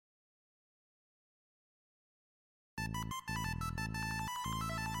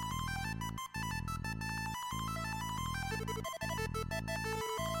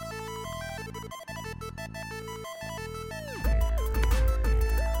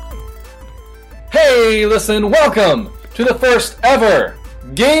Hey, listen, welcome to the first ever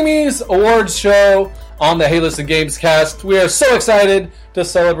Gamies Awards show on the Hey Listen Games cast. We are so excited to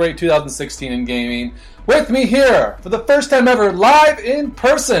celebrate 2016 in gaming. With me here for the first time ever, live in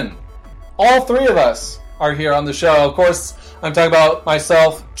person. All three of us are here on the show. Of course, I'm talking about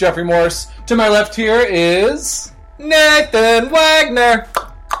myself, Jeffrey Morse. To my left here is Nathan Wagner.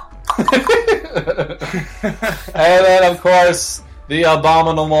 And then, of course, the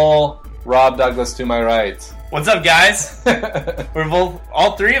abominable Rob Douglas to my right. What's up, guys?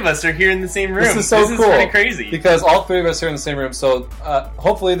 All three of us are here in the same room. This is so cool. This is pretty crazy. Because all three of us are in the same room, so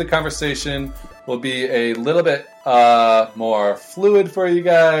hopefully the conversation will be a little bit more fluid for you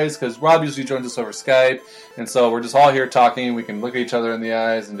guys, because Rob usually joins us over Skype, and so we're just all here talking. We can look at each other in the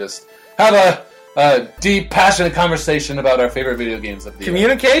eyes and just have a deep, passionate conversation about our favorite video games of the year.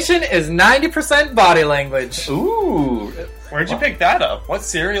 Communication is 90% body language. Ooh. Where'd you pick that up? What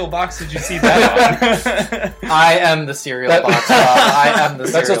cereal box did you see that on? I am the cereal box, Rob. I am the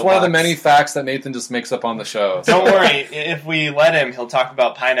cereal That's just one of the box. many facts that Nathan just makes up on the show. Don't worry. If we let him, he'll talk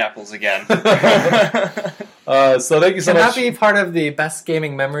about pineapples again. So thank you so Can much. that be part of the best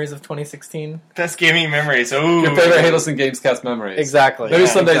gaming memories of 2016? Best gaming memories. Ooh. Your favorite Hey Listen Games cast memories. Exactly. Maybe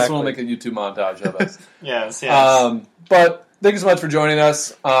someday exactly. someone will make a YouTube montage of us. Yes. But thank you so much for joining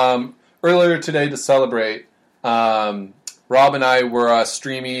us. Earlier today to celebrate, Rob and I were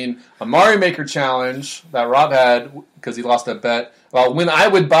streaming a Mario Maker challenge that Rob had because he lost a bet about when I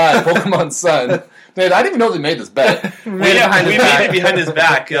would buy Pokemon Sun. Man, I didn't even know they made this bet. we made it behind his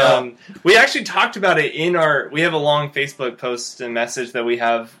back. Yeah. We actually talked about it in we have a long Facebook post and message that we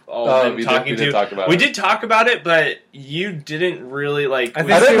have all been talking to. We did talk about it, but you didn't really like. I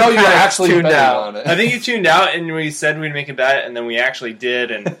I didn't know you were actually tuned betting out. on it. I think you tuned out, and we said we'd make a bet, and then we actually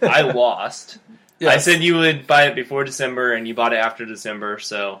did, and I lost. Yes. I said you would buy it before December, and you bought it after December,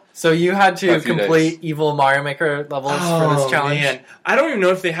 so... So you had to A few complete days. evil Mario Maker levels for this challenge? Man. I don't even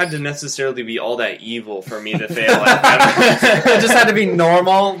know if they had to necessarily be all that evil for me to fail at that. It just had to be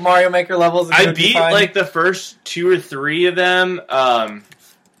normal Mario Maker levels? and I you would be beat, fine? like, the first 2 or 3 of them,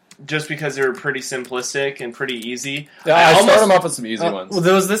 just because they were pretty simplistic and pretty easy. Yeah, I started them off with some easy ones.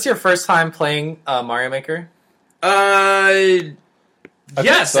 Well, was this your first time playing Mario Maker?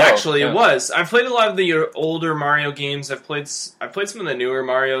 Yes, so, actually, yeah. it was. I've played a lot of the older Mario games. I've played some of the newer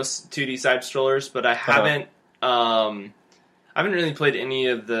Mario 2D side scrollers, but I haven't really played any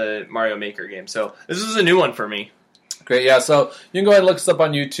of the Mario Maker games. So this was a new one for me. Great, yeah. So you can go ahead and look us up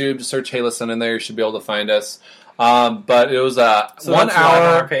on YouTube. Just search Hey Listen in there. You should be able to find us. But it was a So 1 that's live on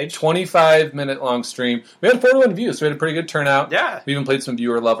hour, our page? 25-minute long stream. We had 41 views, so we had a pretty good turnout. Yeah. We even played some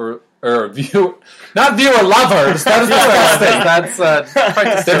not viewer lovers. That is the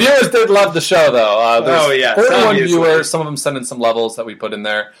first thing. The viewers did love the show, though. There's 41 obviously. viewers. Some of them sent in some levels that we put in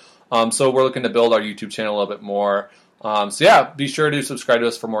there. So we're looking to build our YouTube channel a little bit more. So yeah, be sure to subscribe to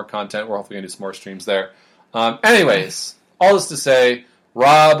us for more content. We're hopefully going to do some more streams there. Anyways, all this to say,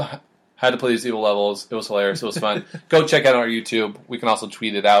 Rob had to play these evil levels. It was hilarious. It was fun. Go check out our YouTube. We can also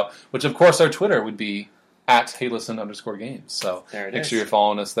tweet it out, which of course our Twitter would be at HeyListen_games. So There it make is. sure you're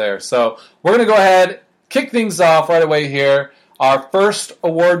following us there. So we're going to go ahead, kick things off right away here. Our first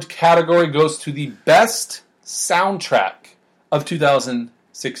award category goes to the best soundtrack of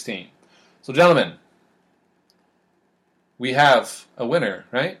 2016. So gentlemen, we have a winner,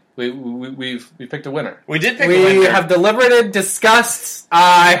 right? We've picked a winner. We did pick a We winner. have deliberated, discussed.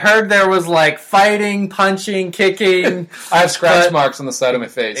 I heard there was like fighting, punching, kicking. I have scratch marks on the side of my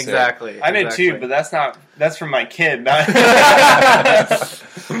face. here. Exactly. I did too, but that's from my kid. Not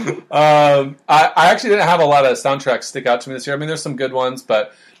I actually didn't have a lot of soundtracks stick out to me this year. I mean, there's some good ones,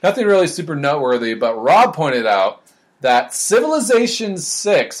 but nothing really super noteworthy. But Rob pointed out that Civilization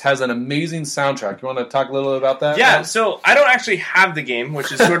 6 has an amazing soundtrack. You want to talk a little bit about that? Yeah, so I don't actually have the game,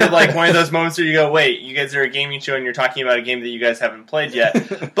 which is sort of like one of those moments where you go, wait, you guys are a gaming show and you're talking about a game that you guys haven't played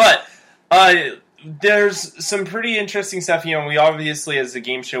yet. But there's some pretty interesting stuff. You know, we obviously, as a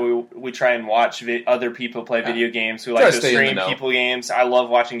game show, we try and watch other people play video games. We Try like to to stay in the stream know. people games. I love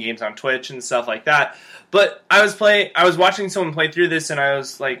watching games on Twitch and stuff like that. But I was watching someone play through this, and I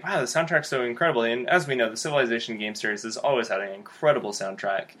was like, wow, the soundtrack's so incredible. And as we know, the Civilization game series has always had an incredible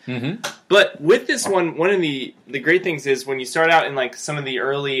soundtrack. Mm-hmm. But with this one of the great things is when you start out in like some of the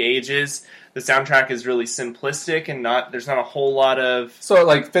early ages, the soundtrack is really simplistic and there's not a whole lot of... So it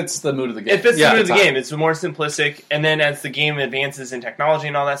like fits the mood of the game. It fits the mood of the it's game. It's more simplistic, and then as the game advances in technology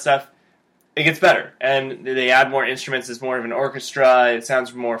and all that stuff, it gets better. And they add more instruments. It's more of an orchestra. It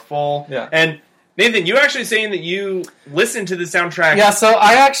sounds more full. Yeah. And Nathan, you were actually saying that you listened to the soundtrack. Yeah, so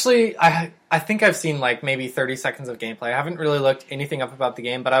I think I've seen like maybe 30 seconds of gameplay. I haven't really looked anything up about the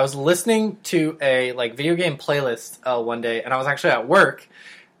game, but I was listening to a like video game playlist one day, and I was actually at work,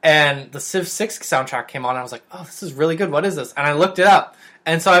 and the Civ 6 soundtrack came on, and I was like, oh, this is really good. What is this? And I looked it up.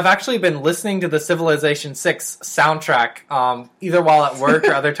 And so I've actually been listening to the Civilization 6 soundtrack either while at work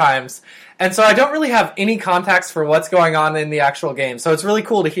or other times. And so I don't really have any context for what's going on in the actual game. So it's really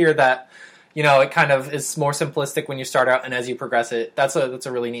cool to hear that, you know, it kind of is more simplistic when you start out, and as you progress it, that's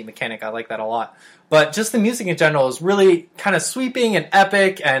a really neat mechanic. I like that a lot. But just the music in general is really kind of sweeping and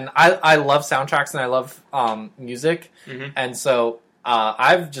epic, and I love soundtracks and I love music. Mm-hmm. And so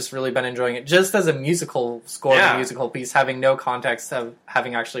I've just really been enjoying it just as a musical score, and a musical piece, having no context of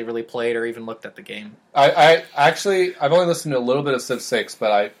having actually really played or even looked at the game. I've only listened to a little bit of Civ 6,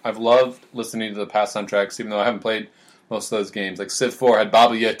 but I've loved listening to the past soundtracks, even though I haven't played most of those games. Like Civ 4 had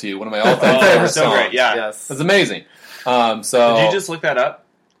Baba Yetu, one of my all-time favorite so songs. Great, yeah. Yes. It's amazing. So did you just look that up?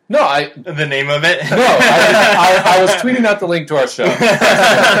 No, the name of it? No, I was tweeting out the link to our show.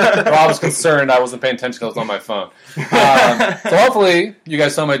 Well, I was concerned I wasn't paying attention because I was on my phone. So hopefully you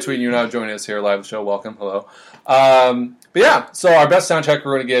guys saw my tweet and you're now joining us here live show. Welcome, hello. But yeah, so our best soundtrack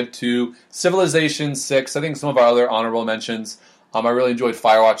we're going to give to Civilization 6. I think some of our other honorable mentions. I really enjoyed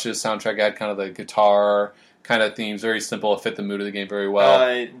Firewatch's soundtrack. It had kind of the guitar kind of themes, very simple. It fit the mood of the game very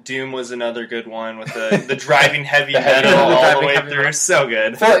well. Doom was another good one with the driving heavy metal all the way through. Metal. So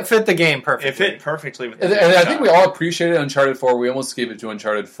good. Fit the game perfectly. It fit perfectly with the game. And I think we all appreciated Uncharted 4. We almost gave it to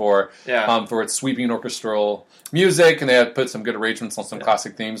Uncharted 4 for its sweeping orchestral music, and they had put some good arrangements on some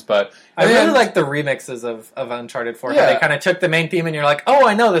classic themes. But I really like the remixes of Uncharted 4. How they kind of took the main theme and you're like, oh,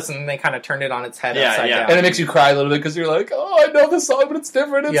 I know this, and then they kind of turned it on its head upside down. And it makes you cry a little bit because you're like, oh, I know this song, but it's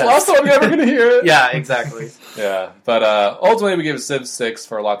different. It's the last time I'm ever going to hear it. Yeah, exactly. Yeah, but ultimately we gave Civ 6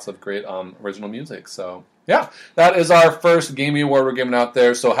 for lots of great original music. So, yeah, that is our first Gamey Award we're giving out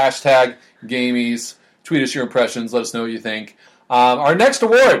there. So, hashtag Gamies. Tweet us your impressions. Let us know what you think. Our next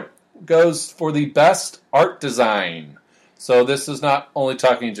award goes for the best art design. So this is not only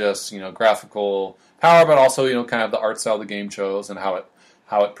talking just graphical power, but also kind of the art style the game chose and how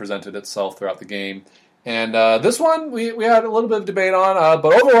it presented itself throughout the game. And this one we had a little bit of debate on,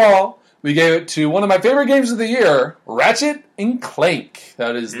 but overall we gave it to one of my favorite games of the year, Ratchet and Clank.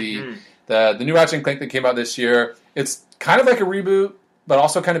 That is the new Ratchet and Clank that came out this year. It's kind of like a reboot, but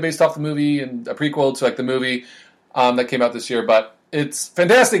also kind of based off the movie and a prequel to like the movie that came out this year. But it's a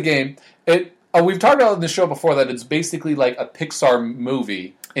fantastic game. We've talked about in the show before that it's basically like a Pixar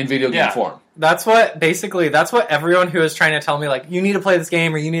movie in video game form. That's what everyone who is trying to tell me, like, you need to play this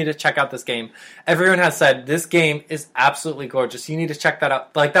game or you need to check out this game. Everyone has said, this game is absolutely gorgeous. You need to check that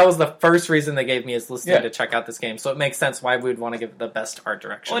out. Like, that was the first reason they gave me is listening to check out this game. So it makes sense why we would want to give it the best art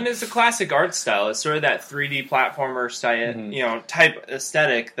direction. Well, and it's a classic art style. It's sort of that 3D platformer style, type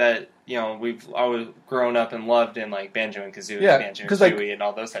aesthetic that we've always grown up and loved in like Banjo and Kazooie, Banjo and Kazooie, and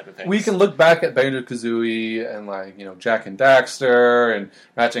all those type of things. We can look back at Banjo Kazooie and like Jak and Daxter and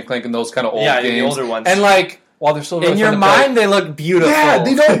Ratchet and Clank and those kind of old games, the older ones, and like while they're still really in your mind, they look beautiful. Yeah,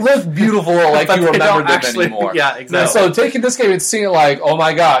 they don't look beautiful like you remember them anymore. Yeah, exactly. And so taking this game and seeing it like, oh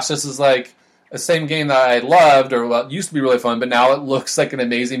my gosh, this is like the same game that I loved or used to be really fun, but now it looks like an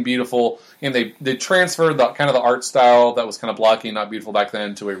amazing, beautiful game. They transferred the kind of the art style that was kind of blocky, not beautiful back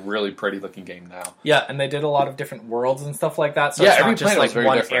then, to a really pretty looking game now. Yeah, and they did a lot of different worlds and stuff like that. So it's not just like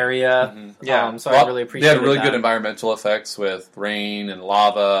one different area. Mm-hmm. So I really appreciate. They had really good environmental effects with rain and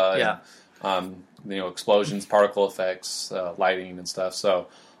lava. And, explosions, particle effects, lighting and stuff. So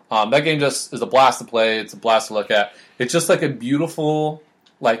that game just is a blast to play. It's a blast to look at. It's just like a beautiful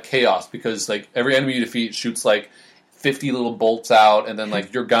like chaos because like every enemy you defeat shoots like 50 little bolts out, and then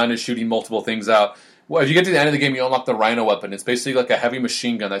like your gun is shooting multiple things out. Well, if you get to the end of the game, you unlock the Rhino weapon. It's basically like a heavy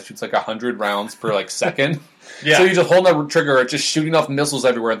machine gun that shoots like 100 rounds per like second. So you just hold that trigger, it's just shooting off missiles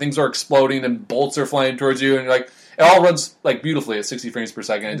everywhere, and things are exploding, and bolts are flying towards you, and you're like, it all runs like beautifully at 60 frames per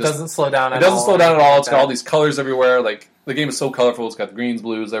second. It doesn't slow down. It doesn't slow down at all. It's got all these colors everywhere. Like the game is so colorful. It's got the greens,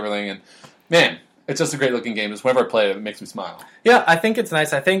 blues, everything, and man. It's just a great looking game. Just whenever I play it, it makes me smile. Yeah, I think it's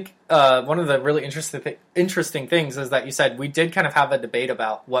nice. I think one of the really interesting things is that you said we did kind of have a debate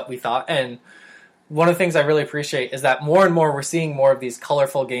about what we thought, and one of the things I really appreciate is that more and more we're seeing more of these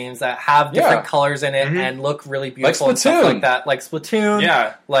colorful games that have different colors in it and look really beautiful and stuff like that. Like Splatoon.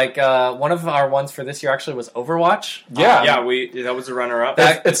 Yeah. Like one of our ones for this year actually was Overwatch. Yeah. That was a runner-up.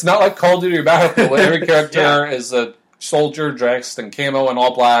 It's not like Call of Duty or Battlefield where every character is a soldier dressed in camo and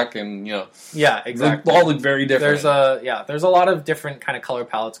all black, and Yeah, they exactly. all look very different. There's a lot of different kind of color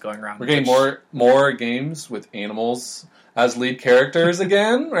palettes going around. We're getting more games with animals as lead characters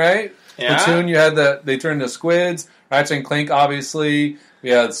again, right? Yeah. Platoon, you had they turned into squids. Ratchet and Clank, obviously. We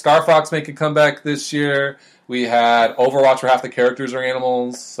had Star Fox make a comeback this year. We had Overwatch, where half the characters are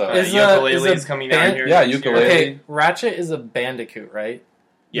animals. So Ukulele's coming down here. Yeah, this ukulele. year. Okay, Ratchet is a bandicoot, right?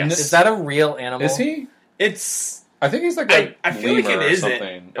 Yes. Is that a real animal? Is he? It's. I think he's like a I feel like lemur it or isn't.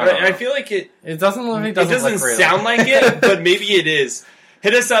 something. I feel like it. It doesn't look. It doesn't look real. sound like it, but maybe it is.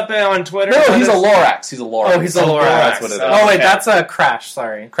 Hit us up on Twitter. No, he's a Lorax. He's a Lorax. Oh, he's a Lorax. That's what it is. Oh wait, Okay. that's a Crash.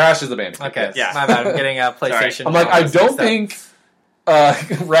 Sorry. Crash is the band. Okay, Yeah. my bad. I'm getting a PlayStation. I'm like, I mixed don't up. think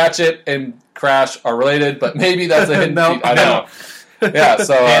Ratchet and Crash are related, but maybe that's a hidden No, feat. I don't know. Yeah,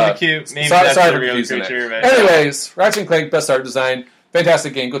 so Bandicoot. Maybe sorry that's for the real confusing creature. it. But Anyways, Ratchet and Clank, best art design,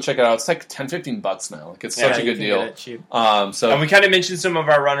 fantastic game. Go check it out. It's like $10-$15 now. Like, it's Yeah, such a you good can deal. get it cheap. So And we kind of mentioned some of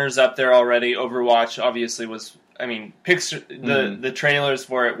our runners up there already. Overwatch obviously was. I mean, Pixar. The trailers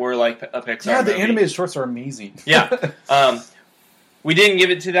for it were like a Pixar. yeah, the movie. animated shorts are amazing. Yeah. We didn't give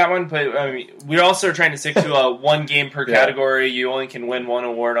it to that one, but I mean, we're also trying to stick to a one game per Yeah. category. You only can win one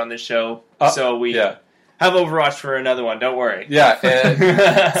award on this show, so we yeah. have Overwatch for another one. Don't worry. Yeah, and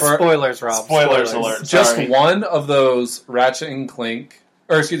for Spoilers, Rob. Spoilers alert. just Sorry. one of those Ratchet and Clank,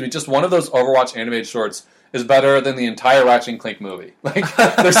 or excuse me, just one of those Overwatch animated shorts is better than the entire Ratchet and Clank movie. Like,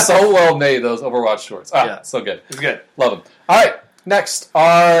 they're so well made, those Overwatch shorts. Yeah. So good. It's good. Love them. All right, next,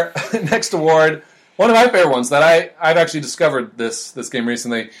 our next award, one of my favorite ones that I've actually discovered this game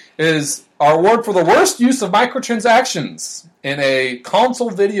recently, is our award for the worst use of microtransactions in a console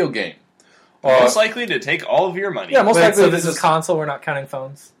video game. Most likely to take all of your money. Yeah, most Wait, likely so this is console. We're not counting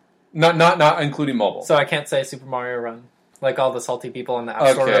phones, not including mobile. so I can't say Super Mario Run like all the salty people in the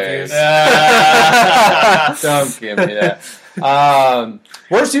App Store Okay. reviews. Don't give me that.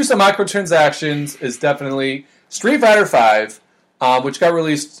 Worst use of microtransactions is definitely Street Fighter V, which got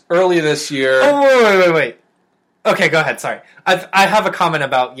released early this year. Oh, wait. Okay, go ahead. Sorry, I have a comment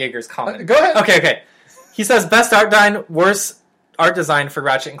about Jaeger's comment. Go ahead. Okay. He says best art design, worst art design for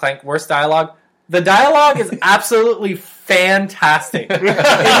Ratchet and Clank, worst dialogue. The dialogue is absolutely fantastic. It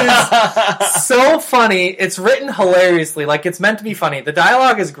is so funny. It's written hilariously, like it's meant to be funny. The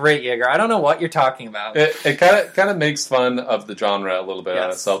dialogue is great, Jaeger. I don't know what you're talking about. It kind of makes fun of the genre a little bit on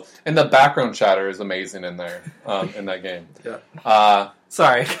Yes. itself, and the background chatter is amazing in there in that game. Yeah.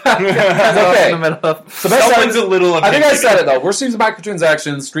 Sorry. okay. In the middle of... The best Someone's a little. I think I opinionated. said it though. Worst use of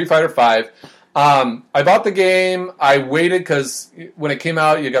microtransactions, Street Fighter V. I bought the game. I waited because when it came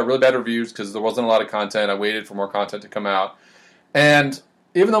out, you got really bad reviews because there wasn't a lot of content. I waited for more content to come out, and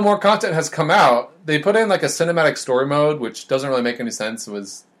even though more content has come out, they put in like a cinematic story mode, which doesn't really make any sense. It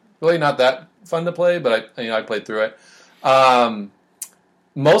was really not that fun to play, but I played through it.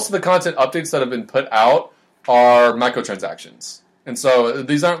 Most of the content updates that have been put out are microtransactions, and so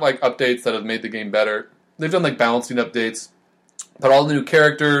these aren't like updates that have made the game better. They've done like balancing updates. But all the new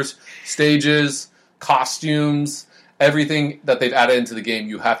characters, stages, costumes, everything that they've added into the game,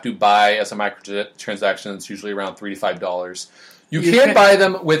 you have to buy as a microtransaction. It's usually around $3 to $5. You can buy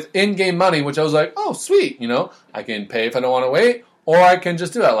them with in-game money, which I was like, oh, sweet. I can pay if I don't want to wait, or I can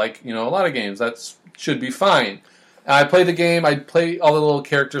just do that. Like, a lot of games, that should be fine. And I play the game. I play all the little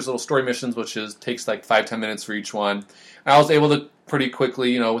characters, little story missions, which takes like 5-10 minutes for each one. And I was able to pretty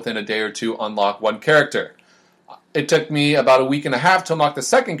quickly, within a day or two, unlock one character. It took me about a week and a half to unlock the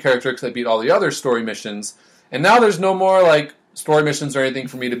second character because I beat all the other story missions. And now there's no more like story missions or anything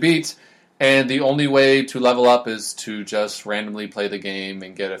for me to beat. And the only way to level up is to just randomly play the game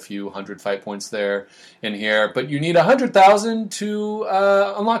and get a few 100 fight points there and here. But you need 100,000 to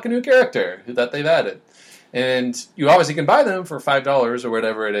unlock a new character that they've added. And you obviously can buy them for $5 or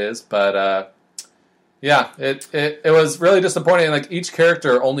whatever it is. But yeah, it was really disappointing. Like each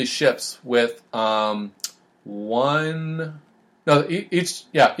character only ships with...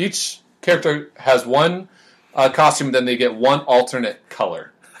 each character has one costume, then they get one alternate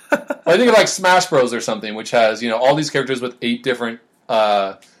color. I think of like Smash Bros. Or something, which has all these characters with 8 different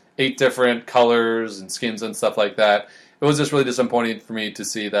colors and skins and stuff like that. It was just really disappointing for me to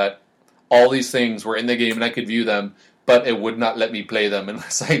see that all these things were in the game and I could view them, but it would not let me play them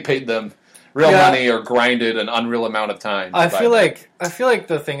unless I paid them real money or grinded an unreal amount of time. I feel like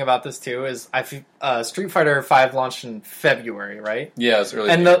the thing about this too is Street Fighter V launched in February, right? Yeah, it's really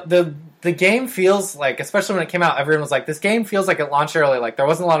and the game feels like, especially when it came out, everyone was like, "This game feels like it launched early." Like there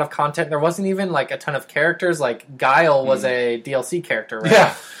wasn't a lot of content. There wasn't even like a ton of characters. Like Guile was a DLC character, right?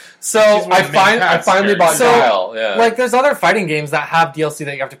 Yeah. So one of the main I finally bought So, Guile. Yeah. like, there's other fighting games that have DLC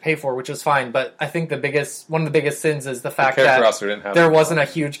that you have to pay for, which is fine. But I think one of the biggest sins is the fact character that roster didn't have there it. wasn't a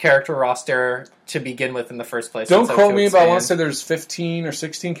huge character roster to begin with in the first place. Don't and so quote to me, but I want to expand- say there's 15 or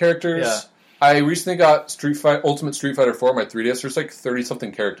 16 characters. Yeah. I recently got Ultimate Street Fighter 4 on my 3DS. There's like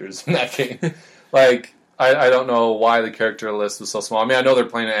 30-something characters in that game. Like, I don't know why the character list was so small. I mean, I know they're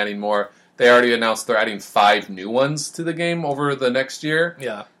planning on adding more. They already announced they're adding 5 new ones to the game over the next year.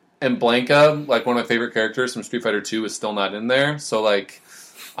 Yeah. And Blanca, like one of my favorite characters from Street Fighter 2, is still not in there. So, like,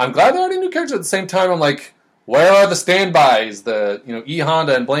 I'm glad they're adding new characters. At the same time, I'm like, where are the standbys? The, E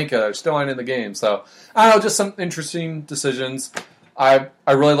Honda and Blanca are still aren't in the game. So, I don't know, just some interesting decisions. I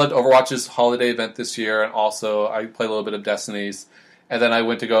really loved Overwatch's holiday event this year, and also I played a little bit of Destiny's. And then I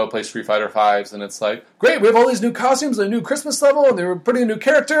went to go play Street Fighter 5s, and it's like, great, we have all these new costumes, a new Christmas level, and they were putting a new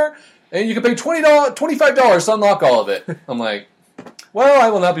character, and you can pay $25 to unlock all of it. I'm like, well, I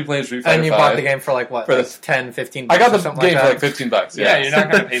will not be playing Street Fighter 5. And you bought the game for like what? For Like the- 10, 15 I bucks got or the something game like for that? like $15. Yeah, you're not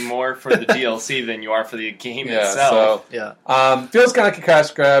going to pay more for the DLC than you are for the game itself. So Yeah. feels kind of like a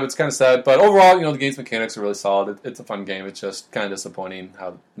cash grab. It's kind of sad, but overall, the game's mechanics are really solid. It's a fun game. It's just kind of disappointing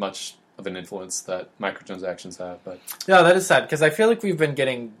how much of an influence that microtransactions have. But Yeah, that is sad because I feel like we've been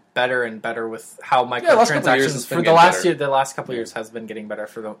getting better and better with how last couple of years microtransactions it's been for the getting last better. year. The last couple of years has been getting better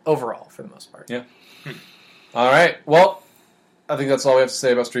for the overall for the most part. Yeah. All right. Well, I think that's all we have to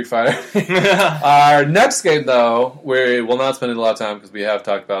say about Street Fighter. Our next game, though, we will not spend a lot of time because we have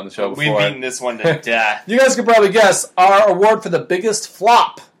talked about it on the show We've before. beaten this one to death. You guys could probably guess our award for the biggest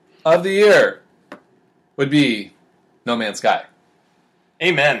flop of the year would be No Man's Sky.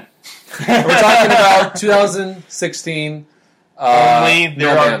 Amen. We're talking about 2016. Only No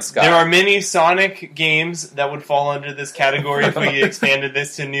there Man's Sky. are many Sonic games that would fall under this category if we expanded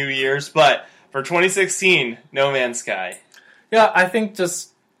this to New Year's, but for 2016, No Man's Sky. Yeah, I think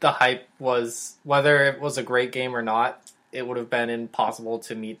just the hype was, whether it was a great game or not, it would have been impossible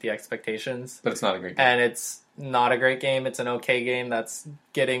to meet the expectations. But it's not a great game. And it's not a great game. It's an okay game that's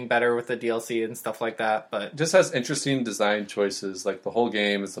getting better with the DLC and stuff like that. But It just has interesting design choices. Like, the whole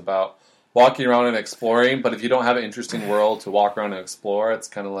game is about walking around and exploring, but if you don't have an interesting world to walk around and explore, it's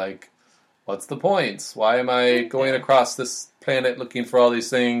kind of like, what's the point? Why am I going across this planet looking for all these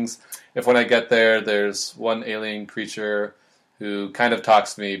things if when I get there, there's one alien creature who kind of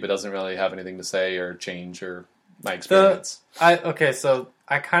talks to me but doesn't really have anything to say or change or my experience? So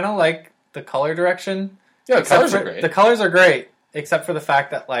I kind of like the color direction. Yeah, the Except colors for- are great. The colors are great, except for the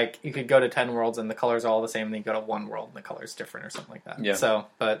fact that like you could go to 10 worlds and the colors are all the same, and then you go to one world and the color's different or something like that. Yeah. So,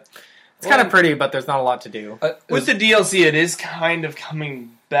 but it's kind of pretty, but there's not a lot to do. With the DLC, it is kind of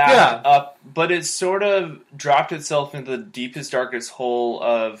coming back Yeah. up, but it sort of dropped itself into the deepest, darkest hole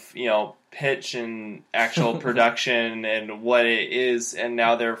of, pitch and actual production and what it is, and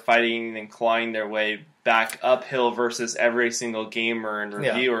now they're fighting and clawing their way back uphill versus every single gamer and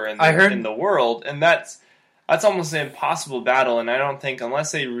Yeah. reviewer I heard- in the world, and that's almost an impossible battle, and I don't think,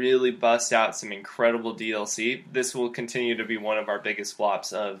 unless they really bust out some incredible DLC, this will continue to be one of our biggest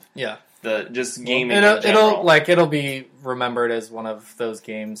flops of Yeah. the just gaming It'll, in general. it'll be remembered as one of those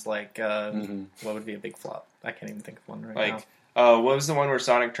games like what would be a big flop? I can't even think of one right now. What was the one where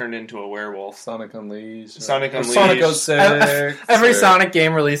Sonic turned into a werewolf? Sonic Unleashed. Sonic Unleashed. Sonic 06. Every or Sonic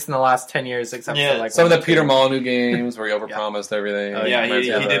game released in the last 10 years, except Yeah, for like Some of one the or Peter two. Molyneux games where he overpromised everything. Oh, Yeah, he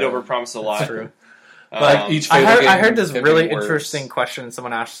Yeah. did overpromise a lot. That's true. Like each I Fable heard game this kept really getting worse. interesting question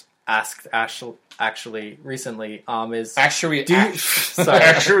someone asked actually recently. Is Actually, do you, sorry,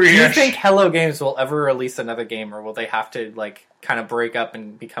 Actually, do you yes. think Hello Games will ever release another game, or will they have to like kind of break up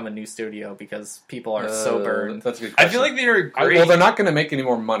and become a new studio because people are so burned? That's a good I question. feel like they're great. Well, they're not going to make any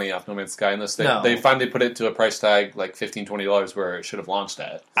more money off No Man's Sky unless No. they finally put it to a price tag like $15, $20 where it should have launched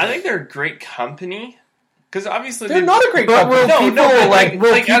at. I think they're a great company because obviously They're not a great But company. will No, people no, like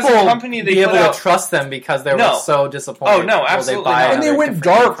will like, as a people company, they be able put out- to trust them because they No. were so disappointed? Oh, no, Will absolutely they buy not. And they another went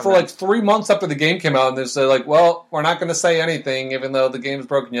different game dark from for them? like 3 months after the game came out, and they're like, well, we're not going to say anything even though the game's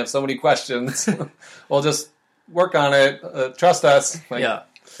broken. You have so many questions. We'll just work on it. Trust us. Like, yeah.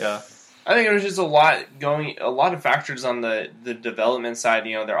 I think there was just a lot of factors on the development side.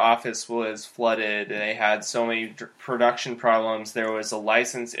 Their office was flooded. And they had so many production problems. There was a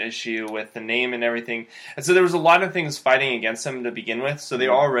license issue with the name and everything, and so there was a lot of things fighting against them to begin with. So they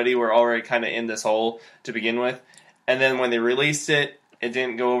were already kind of in this hole to begin with, and then when they released it, it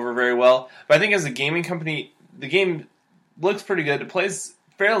didn't go over very well. But I think as a gaming company, the game looks pretty good. It plays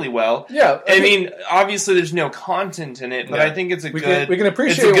fairly well. Yeah, I mean, obviously there's no content in it, but Yeah. I think it's we can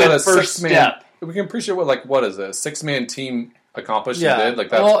appreciate it's a good what a first 6-man. step. We can appreciate what is a 6-man team accomplished and did. Like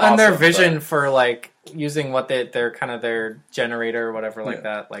that's and their awesome, vision but- for like using what their kind of their generator or whatever like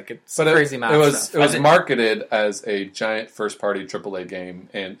that. Like it's But crazy math. It was stuff. it was marketed as a giant first party AAA game,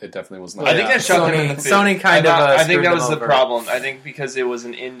 and it definitely was not. I think that shot them in the foot. Sony kind of. I think screwed that was them the over. problem. I think because it was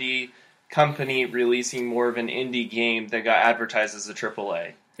an indie company releasing more of an indie game that got advertised as a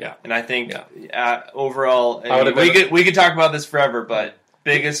AAA. Yeah. And I think overall, I would've we could talk about this forever, but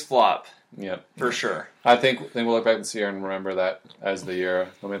biggest flop Yeah, for sure. I think we'll look back this year and remember that as the year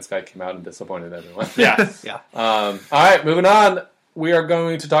No Man's Sky came out and disappointed everyone. Yeah. Yeah. All right, moving on. We are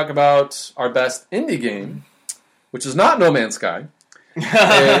going to talk about our best indie game, which is not No Man's Sky.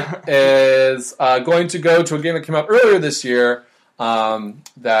 It is going to go to a game that came out earlier this year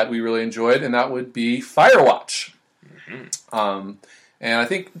that we really enjoyed, and that would be Firewatch. And I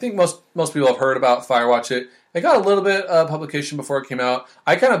think most people have heard about Firewatch. It got a little bit of publication before it came out.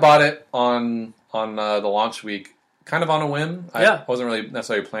 I kind of bought it on the launch week, kind of on a whim. I wasn't really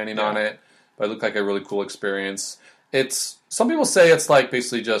necessarily planning on it, but it looked like a really cool experience. Some people say it's like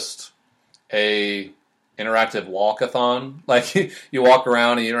basically just a interactive walkathon. Like you walk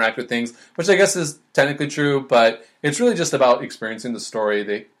around and you interact with things, which I guess is technically true, but it's really just about experiencing the story.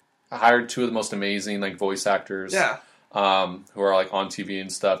 They hired two of the most amazing like voice actors. Yeah. Who are like on TV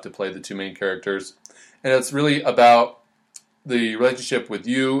and stuff to play the two main characters. And it's really about the relationship with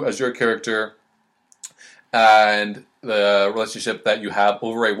you as your character and the relationship that you have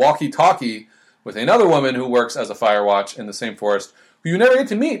over a walkie-talkie with another woman who works as a Firewatch in the same forest, who you never get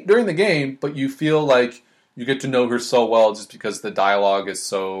to meet during the game, but you feel like you get to know her so well just because the dialogue is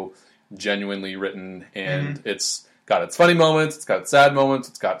so genuinely written, and it's got its funny moments, it's got its sad moments,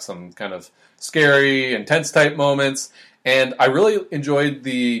 it's got some kind of scary, intense type moments. And I really enjoyed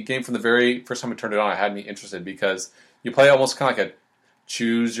the game from the very first time I turned it on. It had me interested because you play almost kind of like a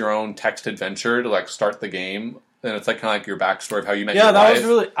choose your own text adventure to like start the game, and it's like kind of like your backstory of how you met your wife. Yeah, that was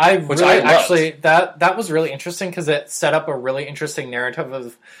really. I loved. actually that was really interesting because it set up a really interesting narrative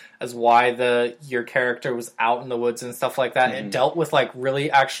of as why your character was out in the woods and stuff like that. Mm-hmm. It dealt with like really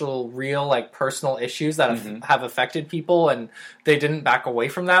real like personal issues that have affected people, and they didn't back away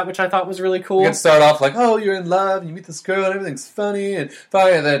from that, which I thought was really cool. You can start off like, oh, you're in love, and you meet this girl, and everything's funny, and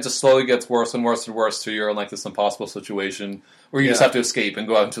then it just slowly gets worse and worse and worse till you're in like this impossible situation where you just have to escape and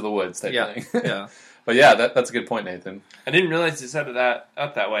go out into the woods type thing. Yeah. But yeah, that's a good point, Nathan. I didn't realize you set it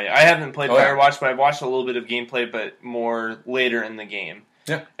up that way. I haven't played Firewatch, but I've watched a little bit of gameplay, but more later in the game.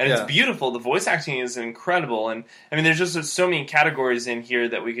 Yeah. And it's beautiful. The voice acting is incredible. And I mean, there's just so many categories in here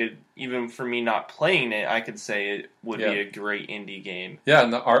that we could, even for me not playing it, I could say it would be a great indie game. Yeah,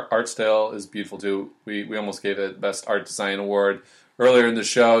 and the art style is beautiful too. We almost gave it Best Art Design Award earlier in the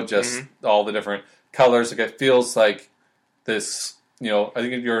show, just all the different colors. Like it feels like this, I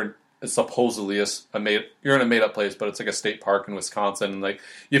think you're supposedly you're in a made up place, but it's like a state park in Wisconsin, and like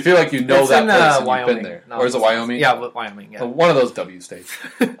you feel like you know It's that in, place and Wyoming. you've been there. Or is it Wyoming? Yeah, Wyoming. Yeah. One of those W states.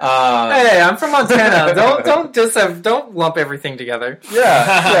 Hey, I'm from Montana. don't lump everything together.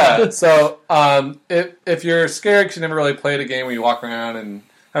 Yeah. So if you're scared because you never really played a game where you walk around and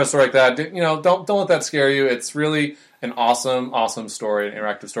have a story like that, don't let that scare you. It's really an awesome story, an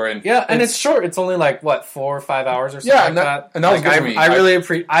interactive story. And it's short. It's only like 4 or 5 hours or something Yeah, like that. and that was good for me. I really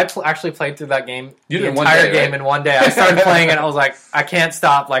appreciate. Actually played through that game You the did in one entire day, game right? in one day. I started playing it. I was like, I can't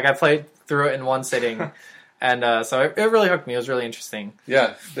stop. Like I played through it in one sitting, and so it really hooked me. It was really interesting.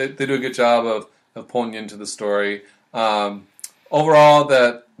 Yeah, they do a good job of pulling you into the story. Overall,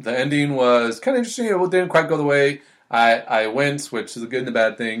 the ending was kind of interesting. It didn't quite go the way I went, which is a good and a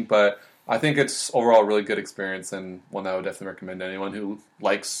bad thing, but I think it's overall a really good experience and one that I would definitely recommend to anyone who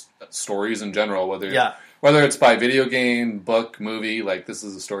likes stories in general, whether it's by video game, book, movie. Like this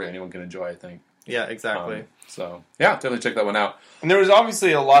is a story anyone can enjoy, I think. Yeah, exactly. So yeah, definitely check that one out. And there was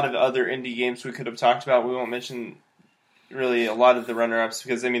obviously a lot of other indie games we could have talked about. We won't mention really a lot of the runner-ups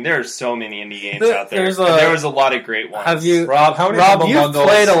because, I mean, there are so many indie games out there. There was a lot of great ones. Have you, Rob, how many you've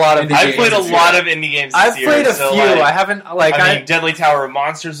played a lot of indie I've games played a this lot year. of indie games this I've year. played a so, few. I haven't, I mean, Deadly Tower of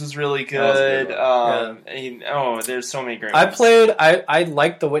Monsters was really good. was There's so many great I ones. played, I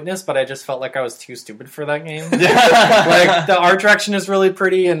liked The Witness, but I just felt like I was too stupid for that game. Like, the art direction is really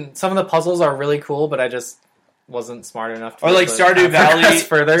pretty, and some of the puzzles are really cool, but I just wasn't smart enough to Or like Stardew Valley. progress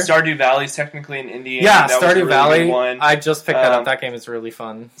further. Stardew Valley's technically an indie game. Yeah, That was a Stardew really Valley. good one. I just picked that Um, up. That game is really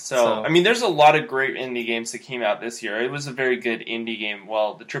fun. So, I mean, there's a lot of great indie games that came out this year. It was a very good indie game.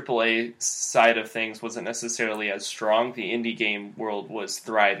 While the AAA side of things wasn't necessarily as strong, the indie game world was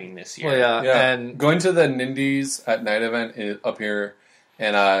thriving this year. well, Yeah, and going to the Nindies at Night event up here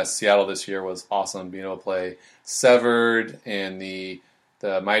in Seattle this year was awesome. Being able to play Severed and the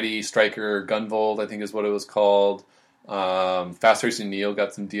Mighty Striker Gunvolt, I think is what it was called. Fast Racing Neo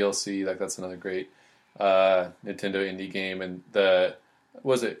got some DLC. Like that's another great Nintendo indie game. And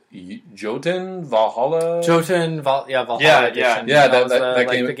was it Jotun Valhalla? Valhalla Yeah, Edition. Yeah, that was that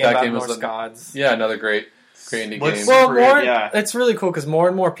game. the game about was Norse gods. Yeah, another great indie Looks game. well, Well, it's really cool because more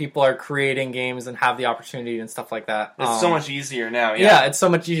and more people are creating games and have the opportunity and stuff like that. It's so much easier now. Yeah, it's so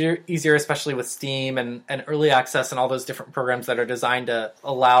much easier, especially with Steam and early access and all those different programs that are designed to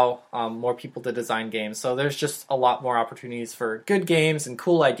allow more people to design games. So there's just a lot more opportunities for good games and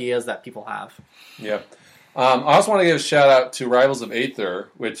cool ideas that people have. Yeah. I also want to give a shout out to Rivals of Aether,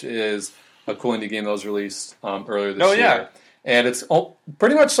 which is a cool indie game that was released earlier this year. Yeah. And it's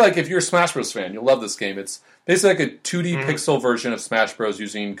pretty much like if you're a Smash Bros. Fan, you'll love this game. It's basically like a 2D pixel version of Smash Bros.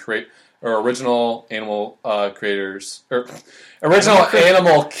 Using original animal creators or original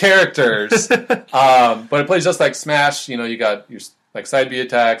animal characters. But it plays just like Smash. You know, you got your like side B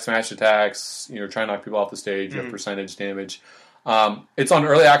attacks, smash attacks. You're trying to knock people off the stage. You have percentage damage. It's on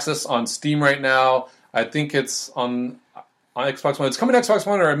early access on Steam right now. I think it's on Xbox One. It's coming to Xbox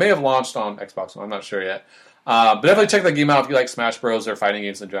One, or it may have launched on Xbox One. I'm not sure yet. But definitely check that game out if you like Smash Bros. Or fighting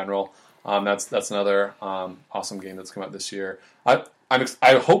games in general. That's another awesome game that's come out this year. I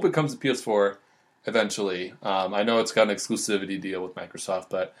hope it comes to PS4 eventually. I know it's got an exclusivity deal with Microsoft,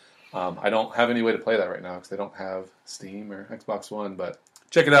 but I don't have any way to play that right now because I don't have Steam or Xbox One. But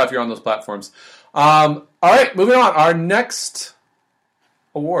check it out if you're on those platforms. All right, moving on. Our next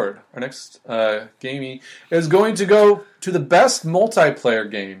award, our next gamey, is going to go to the best multiplayer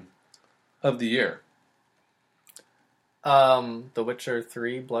game of the year. The Witcher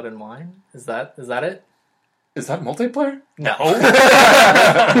 3 Blood and Wine? Is that it? Is that multiplayer? No.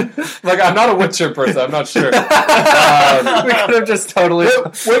 Like, I'm not a Witcher person. I'm not sure. We could have just totally...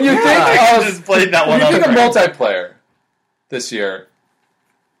 When you think just played that one when you think of up. multiplayer this year,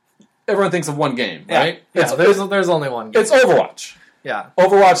 everyone thinks of one game, right? Yeah, there's only one game. It's Overwatch. Yeah.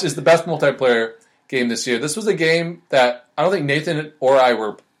 Overwatch is the best multiplayer game this year. This was a game that I don't think Nathan or I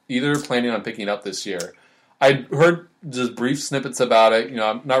were either planning on picking up this year. I heard just brief snippets about it. You know,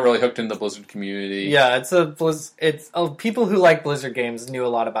 I'm not really hooked in the Blizzard community. Yeah, people who like Blizzard games knew a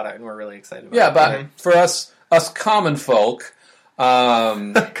lot about it and were really excited about it. Yeah, but for us common folk,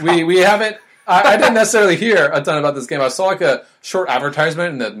 we haven't. I didn't necessarily hear a ton about this game. I saw like a short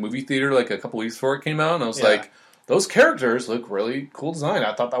advertisement in the movie theater like a couple weeks before it came out, and I was like, those characters look really cool design.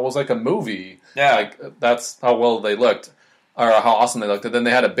 I thought that was like a movie. Yeah. Like, that's how well they looked, or how awesome they looked. And then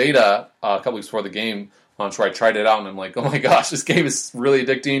they had a beta a couple weeks before the game launch where I tried it out, and I'm like, oh my gosh, this game is really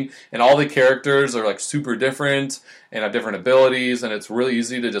addicting, and all the characters are like super different and have different abilities, and it's really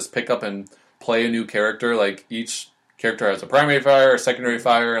easy to just pick up and play a new character. Like, each character has a primary fire, a secondary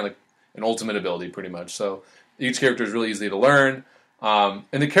fire, and like an ultimate ability pretty much. So each character is really easy to learn. And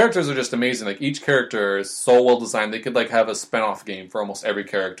the characters are just amazing. Like, each character is so well designed. They could like have a spin-off game for almost every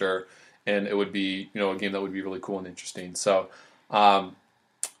character, and it would be, you know, a game that would be really cool and interesting. So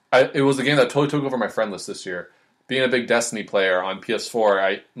it was a game that totally took over my friend list this year. Being a big Destiny player on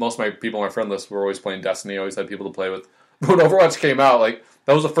PS4, most of my people on my friend list were always playing Destiny. I always had people to play with. But when Overwatch came out, like,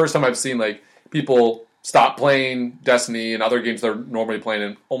 that was the first time I've seen like people stop playing Destiny and other games they're normally playing,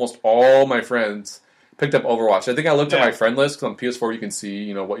 and almost all my friends picked up Overwatch. I think I looked at my friend list, because on PS4 you can see,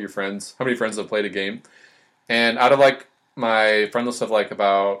 you know, how many friends have played a game. And out of like my friend list of like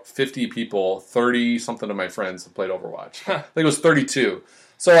about 50 people, 30 something of my friends have played Overwatch. I think it was 32.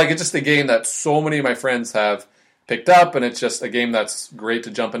 So like, it's just a game that so many of my friends have picked up, and it's just a game that's great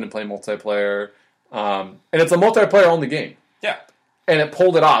to jump in and play multiplayer. And it's a multiplayer only game. Yeah. And it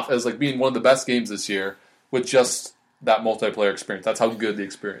pulled it off as like being one of the best games this year with just that multiplayer experience. That's how good the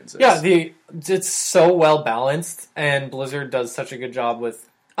experience is. Yeah, it's so well balanced, and Blizzard does such a good job with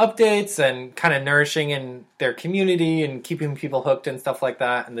updates and kind of nourishing in their community and keeping people hooked and stuff like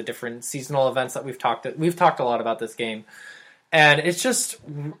that, and the different seasonal events that we've talked a lot about this game. And it's just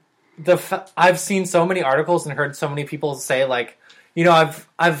I've seen so many articles and heard so many people say like, you know,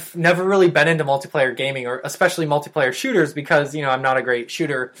 I've never really been into multiplayer gaming, or especially multiplayer shooters, because, you know, I'm not a great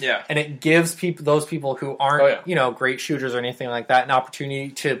shooter. Yeah. And it gives those people who aren't, you know, great shooters or anything like that, an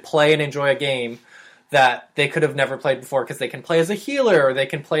opportunity to play and enjoy a game that they could have never played before, because they can play as a healer, or they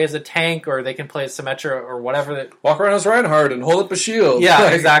can play as a tank, or they can play as Symmetra, or whatever. Walk around as Reinhardt and hold up a shield.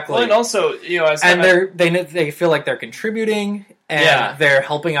 Yeah, exactly. Well, and also, you know, they feel like they're contributing, and they're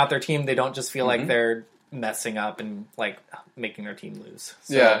helping out their team. They don't just feel like they're messing up and like making their team lose.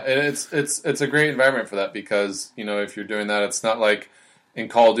 So. Yeah, and it's a great environment for that, because, you know, if you're doing that, it's not like in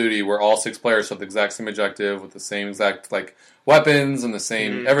Call of Duty where all 6 players have the exact same objective with the same exact like weapons and the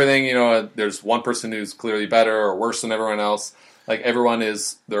same everything. You know, there's one person who's clearly better or worse than everyone else. like everyone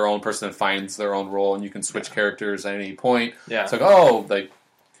is their own person and finds their own role, and you can switch characters at any point. Yeah. It's like, oh, like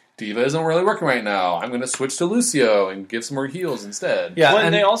Diva isn't really working right now. I'm going to switch to Lucio and give some more heals instead. Yeah, Well, and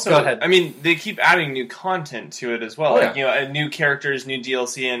and they also, go ahead. I mean, they keep adding new content to it as well. Oh, Like, you know, new characters, new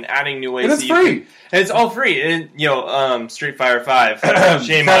DLC, and adding new ways And it's that you free. can. And it's all free. And, you know, Street Fighter 5.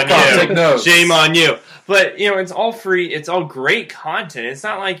 Shame on Capcom, take you. notes. Shame on you. But, you know, it's all free. It's all great content. It's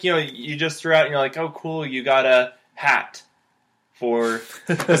not like, you know, you just throw out and you're like, oh, cool, you got a hat for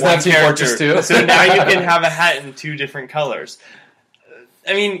It's one not Team character. Fortress 2. So now you can have a hat in 2 different colors.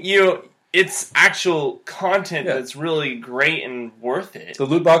 I mean, you know, it's actual content Yeah. that's really great and worth it. The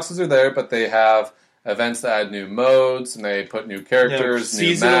loot boxes are there, but they have events that add new modes, and they put new characters, new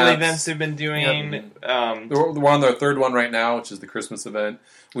seasonal maps. events they've been doing. We're on their third one right now, which is the Christmas event,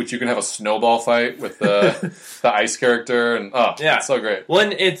 which you can have a snowball fight with the the ice character, and Yeah. it's so great.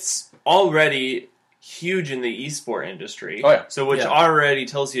 One, it's already huge in the esport industry. Oh, yeah. So which Yeah. already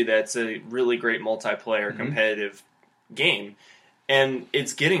tells you that it's a really great multiplayer Mhm. competitive game. And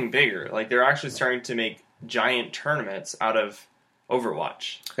it's getting bigger. Like they're actually starting to make giant tournaments out of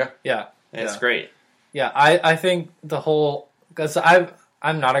Overwatch. Yeah. And it's Yeah. great. Yeah, I think the whole, because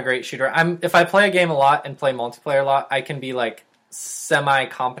I'm not a great shooter. If I play a game a lot and play multiplayer a lot, I can be like semi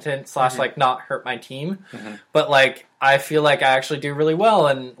competent / like not hurt my team. Mhm. But like I feel like I actually do really well,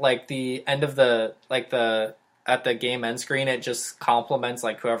 and like the end of the at the game end screen, it just compliments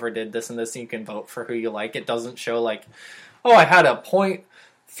like whoever did this and this, and you can vote for who you like. It doesn't show like, oh, I had a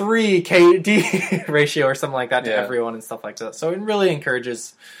 0.3 KD ratio or something like that to Yeah. everyone and stuff like that. So it really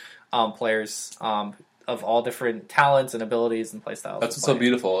encourages players of all different talents and abilities and playstyles. That's to what's so play.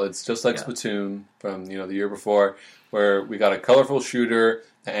 beautiful. It's just like Yeah. Splatoon from the year before, where we got a colorful shooter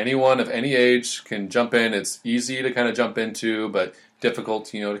that anyone of any age can jump in. It's easy to kind of jump into, but difficult,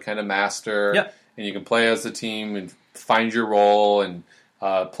 to kind of master. Yeah. And you can play as a team and find your role and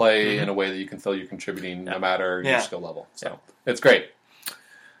play Mm-hmm. in a way that you can feel you're contributing no matter Yeah. your skill level. So it's great.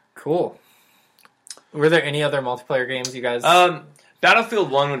 Cool. Were there any other multiplayer games you guys? Battlefield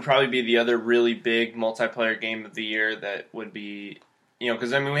 1 would probably be the other really big multiplayer game of the year that would be,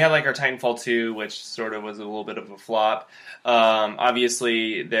 because I mean, we had like our Titanfall 2, which sort of was a little bit of a flop.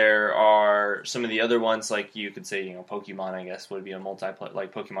 Obviously, there are some of the other ones, like you could say, Pokemon, I guess, would be a multiplayer,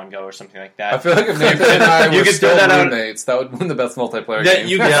 like Pokemon Go or something like that. I feel like if Nathan and I You were could still throw that out- roommates, that would win the best multiplayer That game.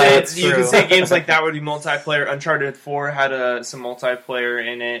 you could Yeah, say that's you true. could say games like that would be multiplayer. Uncharted 4 had some multiplayer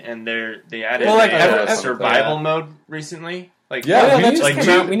in it, and they added Well, like, a I- survival yeah. mode recently. Like Yeah, yeah, we that need- just like came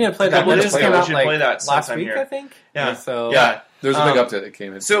two- out. We need to play that. couple That days just ago, came we out should like play that last sometime week, here. I think. Yeah. So yeah. There's a big update that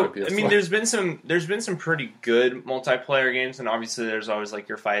came in. So for I PS4. mean, there's been some pretty good multiplayer games, and obviously there's always like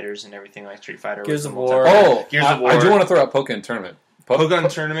your fighters and everything like Street Fighter. Gears with of the War. multiplayer. Oh, Gears of War. I do want to throw out Pokken Tournament. Pokemon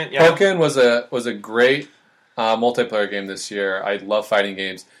Tournament. Yeah, Pokken was a great multiplayer game this year. I love fighting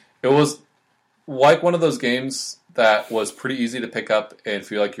games. It was like one of those games that was pretty easy to pick up and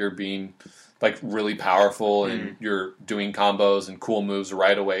feel like you're being like really powerful and you're doing combos and cool moves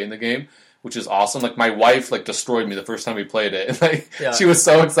right away in the game, which is awesome. Like my wife destroyed me the first time we played it. Yeah. She was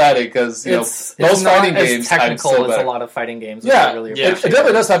so excited because it's most not fighting as games I'm technical so as better. a lot of fighting games. which Yeah, I really yeah. It appreciate.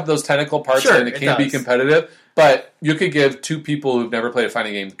 definitely does have those technical parts Sure, and it it can be does. competitive, but you could give two people who've never played a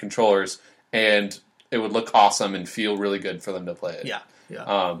fighting game controllers and it would look awesome and feel really good for them to play it. Yeah,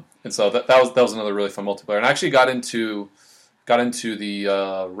 yeah. And so that was another really fun multiplayer. And I actually got into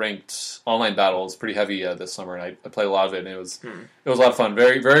the ranked online battles pretty heavy this summer, and I played a lot of it, and it was a lot of fun.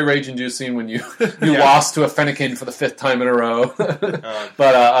 Very very rage inducing when you lost to a Fennekin for the 5th time in a row,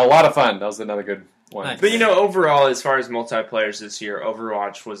 but a lot of fun. That was another good one. Nice. But overall, as far as multiplayers this year,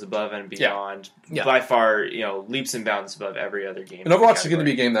 Overwatch was above and beyond. Yeah. By far, leaps and bounds above every other game. And Overwatch is going to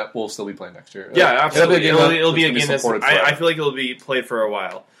be a game that we'll still be playing next year. Yeah, absolutely. It'll be a that's game that's. supported I forever. feel like it'll be played for a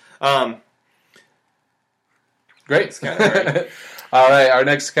while. Great. category. All right, our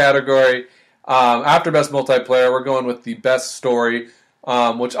next category. After best multiplayer, we're going with the best story,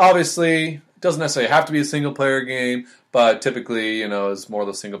 which obviously doesn't necessarily have to be a single player game, but typically, is more of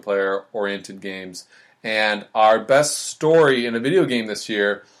the single player oriented games. And our best story in a video game this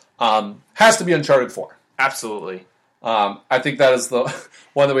year has to be Uncharted 4. Absolutely. I think that is the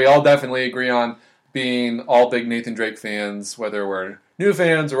one that we all definitely agree on, being all big Nathan Drake fans, whether we're new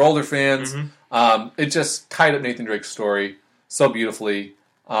fans or older fans. It just tied up Nathan Drake's story so beautifully.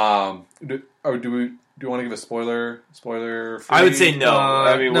 Do you want to give a spoiler? Spoiler free? I would say no.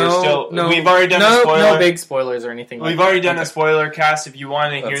 I mean, no, we're still. no, We've already done a no, spoiler. no big spoilers or anything. We've like already that. done a spoiler cast. If you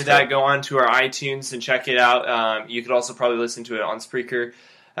want to hear That's that, true. go on to our iTunes and check it out. You could also probably listen to it on Spreaker.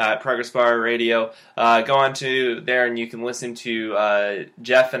 at Progress Bar Radio. Go on to there and you can listen to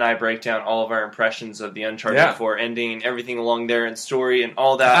Jeff and I break down all of our impressions of the Uncharted 4 ending, everything along there, and story and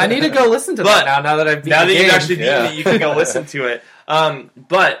all that. I need to go listen to that now that I've beaten now the that game. you've actually beaten it, you can go listen to it.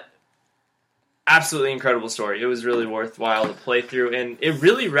 But absolutely incredible story. It was really worthwhile to play through, and it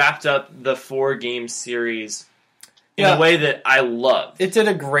really wrapped up the 4-game series in a way that I loved. It did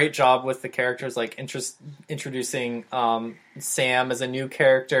a great job with the characters, like introducing Sam as a new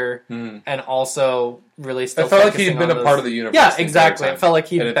character, and also really still. I felt like he'd been a part of the universe. Yeah, exactly. It felt like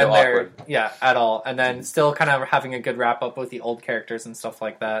he'd been there. Awkward. Yeah, at all, and then still kind of having a good wrap up with the old characters and stuff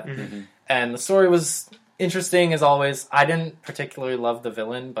like that. And the story was interesting as always. I didn't particularly love the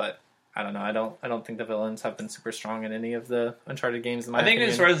villain, but I don't know. I don't think the villains have been super strong in any of the Uncharted games. In my opinion.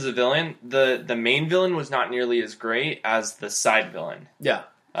 As far as the villain, the main villain was not nearly as great as the side villain. Yeah,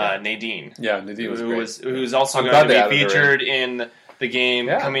 Nadine. Yeah, Nadine was great. Who's also going to be featured in the game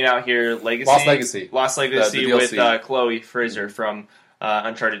coming out here, Lost Legacy with Chloe Fraser from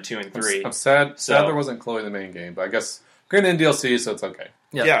Uncharted 2 and 3. I'm sad there wasn't Chloe in the main game, but I guess granted in DLC, so it's okay.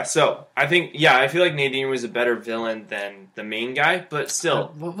 Yeah, so I think, I feel like Nadine was a better villain than the main guy, but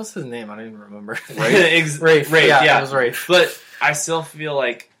still. What was his name? I don't even remember. Rafe. Yeah, it was Rafe. But I still feel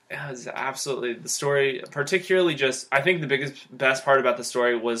like it was absolutely the story, particularly I think the best part about the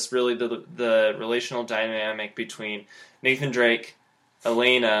story was really the relational dynamic between Nathan Drake,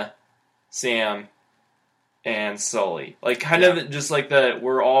 Elena, Sam, and Sully. Like, kind of just like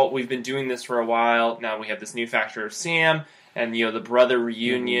we've been doing this for a while, now we have this new factor of Sam, and the brother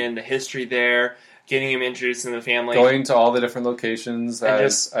reunion, the history there, getting him introduced in the family, going to all the different locations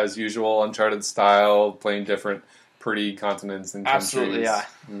as usual, Uncharted style, playing different pretty continents and countries. Absolutely, yeah.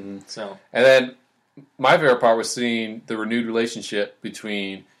 So, and then my favorite part was seeing the renewed relationship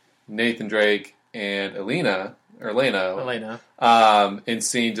between Nathan Drake and Elena, and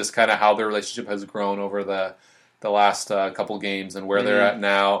seeing just kind of how their relationship has grown over the last couple games and where they're at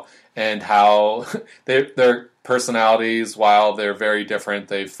now, and how their personalities, while they're very different,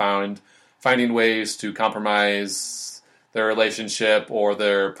 they've finding ways to compromise their relationship or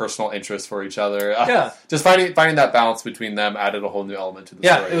their personal interest for each other. Just finding that balance between them added a whole new element to the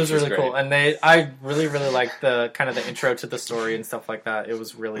story. Yeah, it was really cool, and I really liked the kind of the intro to the story and stuff like that. It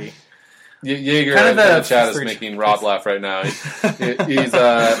was really. Jaeger in the chat is making Rob laugh right now. He's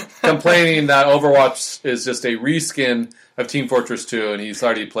complaining that Overwatch is just a reskin of Team Fortress 2, and he's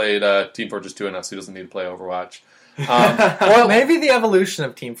already played Team Fortress 2 enough, so he doesn't need to play Overwatch. Well, maybe the evolution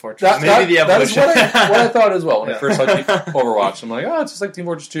of Team Fortress. That's what I thought as well when I first saw Overwatch. I'm like, it's just like Team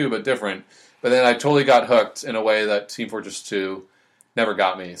Fortress 2, but different. But then I totally got hooked in a way that Team Fortress 2 never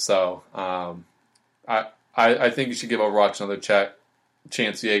got me. So I think you should give Overwatch another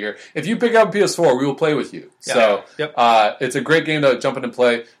chance, Jaeger. If you pick up PS4, we will play with you. So it's a great game to jump in and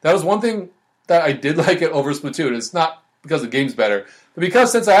play. That was one thing that I did like it over Splatoon. It's not because the game's better, but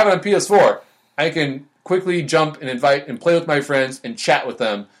because since I have it on PS4, I can quickly jump and invite and play with my friends and chat with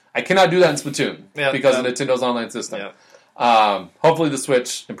them. I cannot do that in Splatoon because of Nintendo's online system. Hopefully the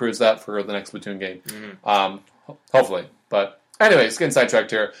Switch improves that for the next Splatoon game. Hopefully. But anyways, getting sidetracked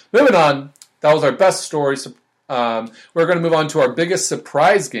here. Moving on, that was our best story. We're going to move on to our biggest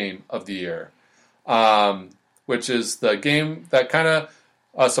surprise game of the year, which is the game that kind of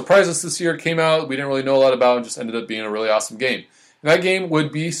surprised us this year. It came out, we didn't really know a lot about, and just ended up being a really awesome game. And that game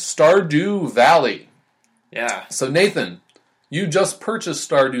would be Stardew Valley. Yeah. So Nathan, you just purchased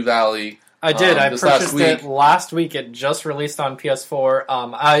Stardew Valley. I did. I purchased it last week. It just released on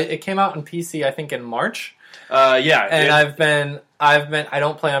PS4. It came out on PC, I think, in March. And I've been. I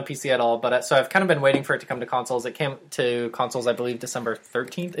don't play on PC at all, but so I've kind of been waiting for it to come to consoles. It came to consoles, I believe, December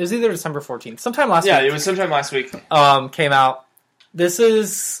 13th. It was either December 14th, sometime last week. Yeah, it was sometime last week. Came out. This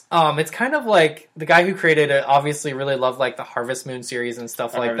is. It's kind of like the guy who created it. Obviously, really loved like the Harvest Moon series and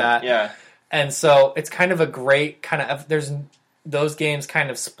stuff like that. Yeah. And so it's kind of a great kind of. There's those games kind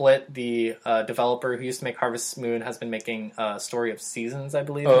of split. The developer who used to make Harvest Moon has been making Story of Seasons, I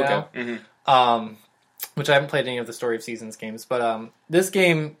believe. Now. Mm-hmm. Which I haven't played any of the Story of Seasons games, but this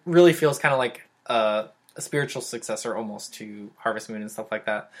game really feels kind of like a spiritual successor almost to Harvest Moon and stuff like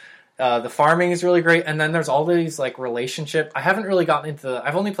that. The farming is really great, and then there's all these like relationship. I haven't really gotten into.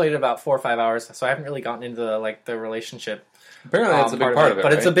 I've only played it about 4 or 5 hours, so I haven't really gotten into the relationship. Apparently, that's a big part of it,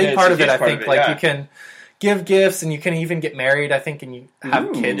 but it's a big part of it. I think you can give gifts, and you can even get married. I think, and you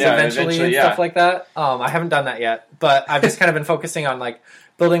have kids eventually and stuff like that. I haven't done that yet, but I've just kind of been focusing on like.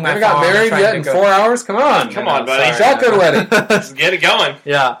 Building my got married yet in 4 hours? Come on, buddy. Shotgun wedding. Let's get it going.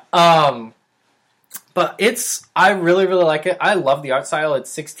 Yeah. But I really, really like it. I love the art style. It's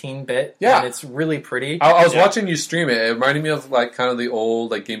 16-bit, Yeah. and it's really pretty. I was watching you stream it. It reminded me of like kind of the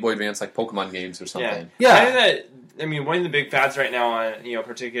old like Game Boy Advance like Pokemon games or something. One of the big fads right now on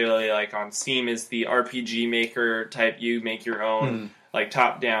particularly like on Steam is the RPG Maker type. You make your own like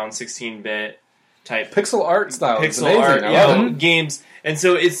top-down 16-bit type Pixel art style. Pixel art games, and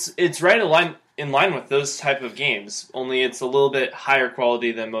so it's right in line with those type of games. Only it's a little bit higher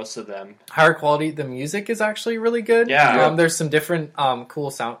quality than most of them. Higher quality. The music is actually really good. Yeah. There's some different cool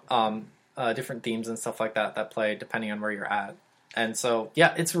sound, different themes and stuff like that play depending on where you're at. And so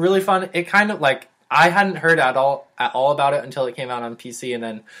yeah, it's really fun. It kind of like I hadn't heard at all about it until it came out on PC, and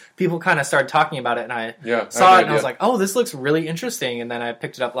then people kind of started talking about it, and I saw it, and I was like, oh, this looks really interesting, and then I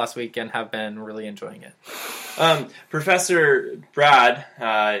picked it up last week and have been really enjoying it. Professor Brad,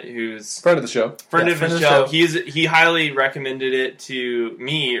 who's friend of the show, friend of the show, he highly recommended it to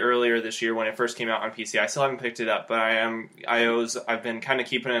me earlier this year when it first came out on PC. I still haven't picked it up, but I've been kind of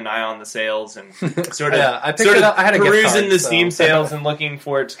keeping an eye on the sales and sort of I picked it up. I had a gift perusing card, the Steam sales and looking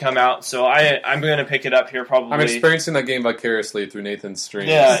for it to come out. So I'm going to pick it up here probably. I'm experiencing that game vicariously through Nathan's streams.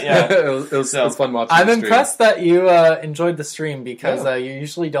 Yeah. it was fun watching. I'm impressed that you enjoyed the stream because you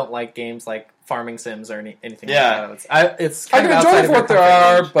usually don't like games like farming sims or anything like that. I can enjoy it for what there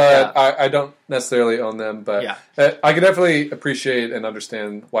are, but I don't necessarily own them. But I can definitely appreciate and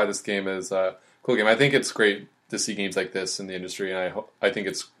understand why this game is a cool game. I think it's great to see games like this in the industry, and I think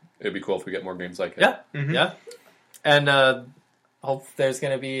it'd be cool if we get more games like it. Yeah. And hope there's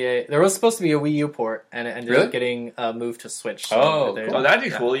going to be there was supposed to be a Wii U port, and it ended up getting moved to Switch. So that'd be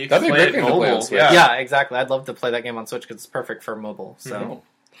cool. You that'd could be play it mobile. On Switch. Yeah, exactly. I'd love to play that game on Switch because it's perfect for mobile. So.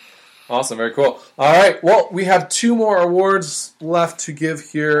 Awesome, very cool. All right, well, we have 2 more awards left to give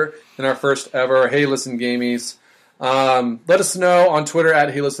here in our first ever Hey Listen Gamies. Let us know on Twitter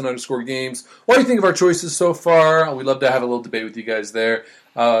at HeyListen_games. What do you think of our choices so far? We'd love to have a little debate with you guys there.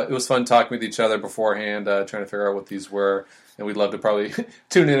 It was fun talking with each other beforehand, trying to figure out what these were, and we'd love to probably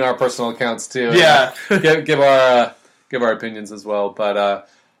tune in our personal accounts too. Yeah, give our opinions as well. But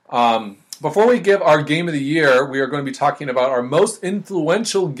before we give our game of the year, we are going to be talking about our most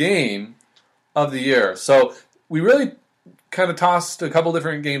influential game of the year. So we really kind of tossed a couple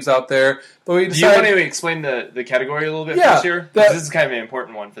different games out there, but we decided... Do you want to explain the category a little bit this year? This is kind of an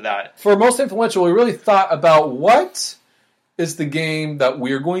important one for that. For most influential, we really thought about what is the game that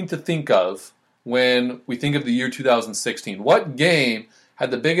we're going to think of when we think of the year 2016. What game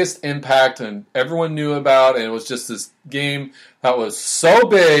had the biggest impact and everyone knew about, and it was just this game that was so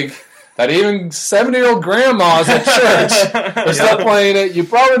big that even 70-year-old grandmas at church are still playing it. You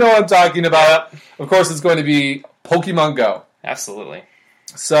probably know what I'm talking about. Of course, it's going to be Pokemon Go. Absolutely.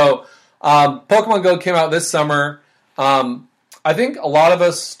 So, Pokemon Go came out this summer. I think a lot of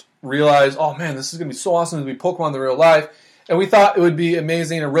us realized, oh man, this is going to be so awesome to be Pokemon in the real life. And we thought it would be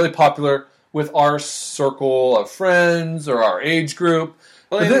amazing and really popular with our circle of friends or our age group.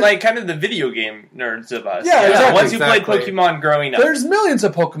 Well, like kind of the video game nerds of us. Yeah, exactly. Once you played Pokemon growing up. There's millions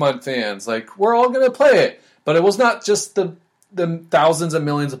of Pokemon fans. Like, we're all going to play it. But it was not just the thousands of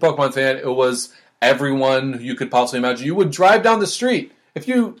millions of Pokemon fans. It was everyone you could possibly imagine. You would drive down the street. If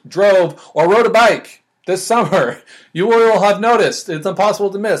you drove or rode a bike this summer, you will have noticed, it's impossible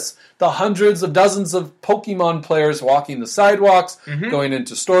to miss, the hundreds of dozens of Pokemon players walking the sidewalks, going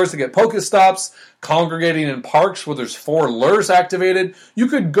into stores to get Pokestops, congregating in parks where there's 4 lures activated. You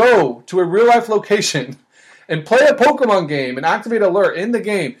could go to a real-life location and play a Pokemon game and activate a lure in the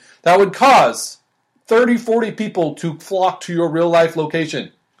game that would cause 30, 40 people to flock to your real-life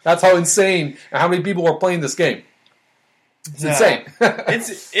location. That's how insane and how many people are playing this game. It's insane.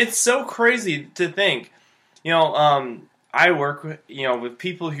 It's so crazy to think. I work with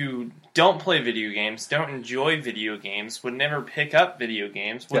people who don't play video games, don't enjoy video games, would never pick up video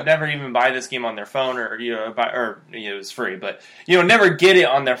games, would never even buy this game on their phone, or it was free, but never get it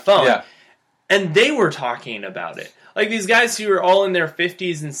on their phone. Yeah. And they were talking about it. Like these guys who are all in their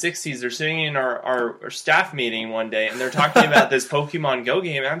 50s and 60s, they're sitting in our staff meeting one day, and they're talking about this Pokemon Go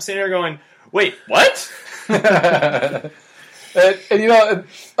game, and I'm sitting there going, "Wait, what?" And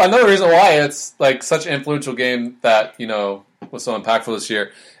another reason why it's like such an influential game that was so impactful this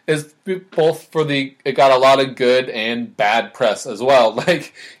year is both it got a lot of good and bad press as well.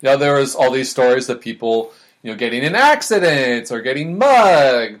 Like there was all these stories of people getting in accidents or getting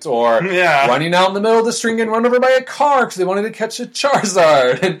mugged or running out in the middle of the street and run over by a car because they wanted to catch a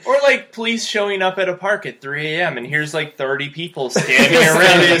Charizard. Or like police showing up at a park at 3 a.m. and here's like 30 people standing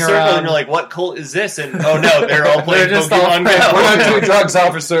around in a circle and you're like, what cult is this? And oh no, they're all playing Pokemon Go. We're not doing drugs,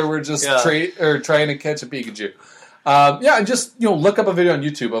 officer. We're just trying to catch a Pikachu. And just look up a video on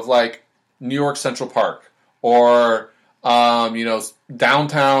YouTube of like New York Central Park or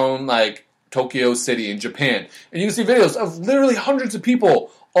downtown like Tokyo City in Japan, and you can see videos of literally hundreds of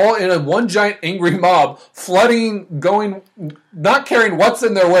people all in a one giant angry mob, flooding, not caring what's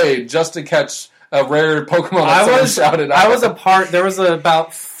in their way just to catch a rare Pokemon that someone shouted out. I was a part. There was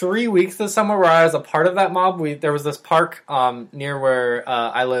about 3 weeks this summer where I was a part of that mob. There was this park near where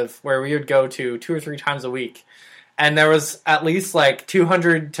I live where we would go to 2 or 3 times a week, and there was at least like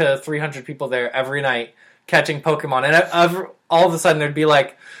 200 to 300 people there every night catching Pokemon, and all of a sudden there'd be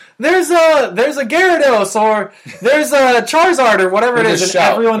like, there's a Gyarados or there's a Charizard or whatever it is, and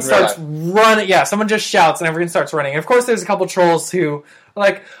everyone starts running. Yeah, someone just shouts and everyone starts running. And of course, there's a couple trolls who are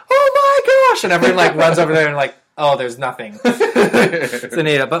like, "Oh my gosh!" and everyone like runs over there and like, "Oh, there's nothing." It's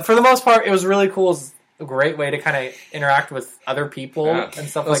Anita, but for the most part, it was really cool. It was a great way to kind of interact with other people and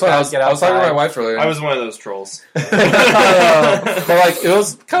stuff like that. I was talking to my wife earlier. I was one of those trolls. But like, it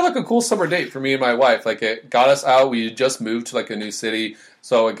was kind of like a cool summer date for me and my wife. Like, it got us out. We just moved to like a new city.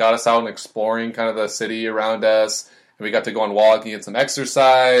 So it got us out and exploring kind of the city around us, and we got to go on walk and get some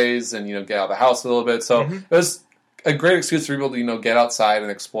exercise, and get out of the house a little bit. So it was a great excuse for people to get outside and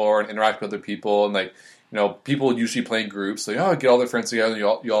explore and interact with other people, and like people usually play in groups, so get all their friends together,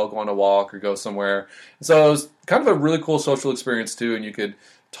 and you all go on a walk or go somewhere. And so it was kind of a really cool social experience too, and you could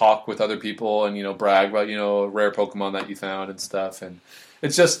talk with other people and brag about rare Pokemon that you found and stuff, and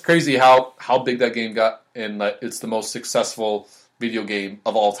it's just crazy how big that game got, and it's the most successful video game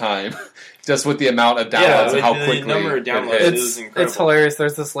of all time, just with the amount of downloads and how quickly the number of downloads is incredible. It's hilarious.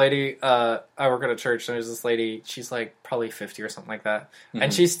 There's this lady, I work at a church, and there's this lady, she's like probably 50 or something like that,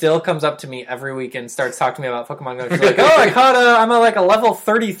 and she still comes up to me every week and starts talking to me about Pokemon Go. She's like, I'm at like a level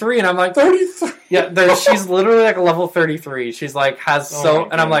 33, and I'm like, 33? Yeah, she's literally like a level 33. She's like,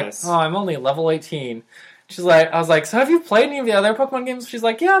 and I'm like, I'm only level 18. She's like, I was like, so have you played any of the other Pokemon games? She's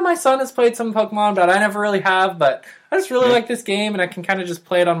like, yeah, my son has played some Pokemon, but I never really have, but I just really like this game, and I can kind of just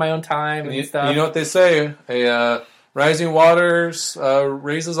play it on my own time and stuff. You know what they say, rising waters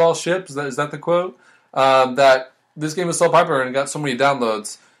raises all ships. Is that the quote? That this game is so popular and got so many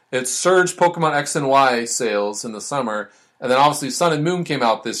downloads, it surged Pokemon X and Y sales in the summer, and then obviously Sun and Moon came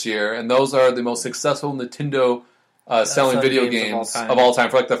out this year, and those are the most successful Nintendo selling video games of all time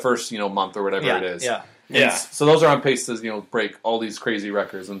for like the first month or whatever it is. Yeah. Yeah. So those are on pace to break all these crazy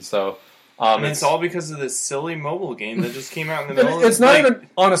records, and so and it's all because of this silly mobile game that just came out in the middle. It's not even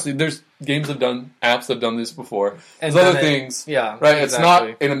honestly. There's apps that have done this before. There's other things, right? Exactly. It's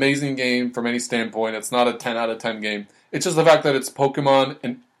not an amazing game from any standpoint. It's not a 10 out of 10 game. It's just the fact that it's Pokemon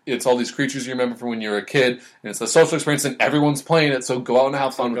and it's all these creatures you remember from when you were a kid, and it's a social experience, and everyone's playing it. So go out and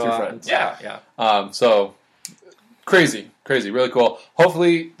have fun with your friends. Yeah. So crazy, really cool.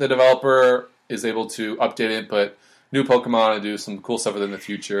 Hopefully, the developer is able to update it, put new Pokemon and do some cool stuff with it in the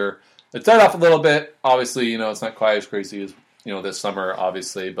future. It started off a little bit. Obviously, it's not quite as crazy as this summer,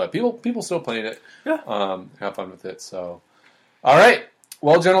 obviously, but people still playing it. Yeah. Have fun with it. So, all right.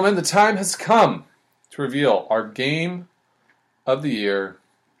 Well, gentlemen, the time has come to reveal our game of the year.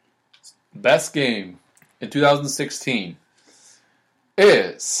 Best game in 2016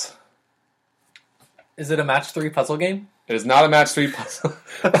 is it a match 3 puzzle game? It is not a match 3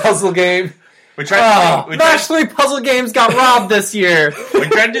 puzzle game. Match 3 puzzle games got robbed this year. We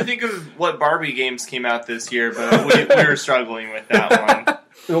tried to think of what Barbie games came out this year, but we were struggling with that one.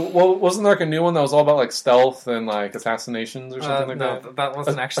 Well, wasn't there like a new one that was all about like stealth and like assassinations or something like that? No, that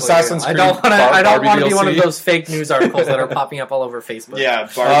wasn't actually. Assassin's Creed. I don't want to be one of those fake news articles that are popping up all over Facebook. Yeah,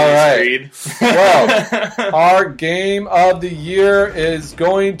 Barbie's Creed. Well, our game of the year is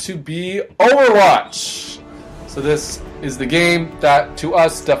going to be Overwatch. So this is the game that to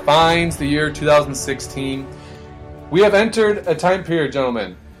us defines the year 2016. We have entered a time period,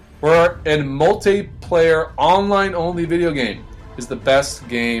 gentlemen, where a multiplayer, online-only video game is the best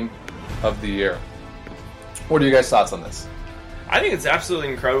game of the year. What are you guys' thoughts on this? I think it's absolutely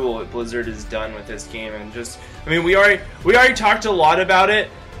incredible what Blizzard has done with this game, and we already talked a lot about it.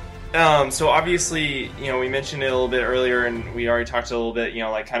 So obviously, we mentioned it a little bit earlier, and we already talked a little bit,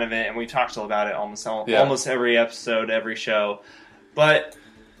 and we talked about it almost every episode, every show. But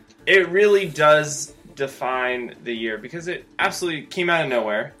it really does define the year because it absolutely came out of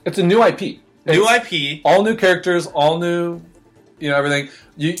nowhere. It's a new IP. All new characters, all new, everything.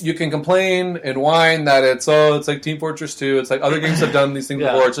 You can complain and whine that it's like Team Fortress 2. It's like other games have done these things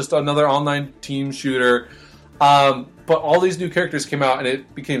before. It's just another online team shooter. But all these new characters came out, and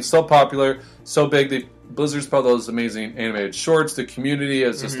it became so popular, so big. Blizzard's put those amazing animated shorts. The community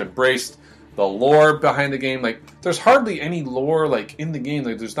has just embraced the lore behind the game. Like, there's hardly any lore like in the game.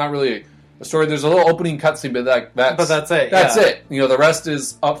 Like, there's not really a story. There's a little opening cutscene, but that's it. That's it. The rest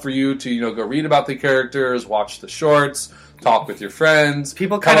is up for you to go read about the characters, watch the shorts, talk with your friends.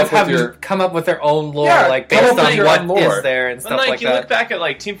 People kind of come up with their own lore, based on what is there and stuff like that. You look back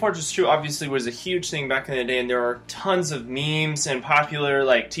at Team Fortress 2, obviously was a huge thing back in the day, and there are tons of memes and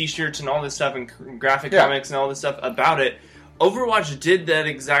popular T-shirts and all this stuff and graphic comics and all this stuff about it. Overwatch did that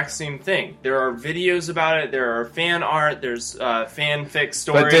exact same thing. There are videos about it. There are fan art. There's fanfic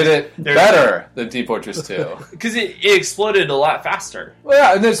stories. But did it better than Team Fortress 2? Because it exploded a lot faster. Well,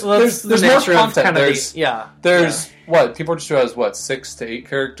 yeah, and there's more content. There's Team Fortress 2 has 6 to 8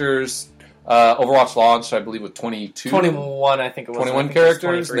 characters. Overwatch launched, I believe, with 21, I think it was. 21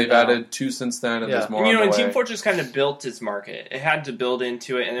 characters. They've added 2 since then, and there's more on the way. Team Fortress kind of built its market. It had to build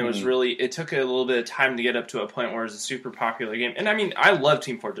into it, and it was it took a little bit of time to get up to a point where it was a super popular game. And I love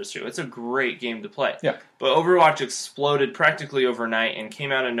Team Fortress 2. It's a great game to play. Yeah. But Overwatch exploded practically overnight and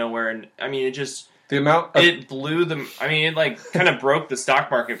came out of nowhere, and it just... it blew them. It kind of broke the stock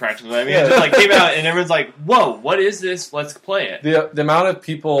market practically. It just came out and everyone's like, "Whoa, what is this? Let's play it." The amount of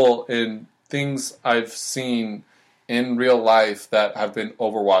people in things I've seen in real life that have been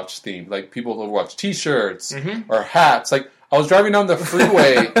Overwatch themed, like people with Overwatch T-shirts or hats. I was driving down the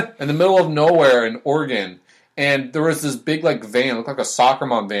freeway in the middle of nowhere in Oregon, and there was this big van, looked like a soccer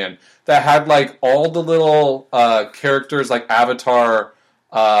mom van, that had all the little characters Avatar.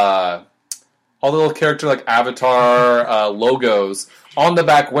 All the little character Avatar logos on the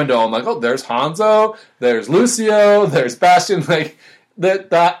back window. I'm like, oh, there's Hanzo, there's Lucio, there's Bastion.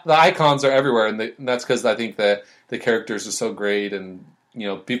 The icons are everywhere, and that's because I think that the characters are so great, and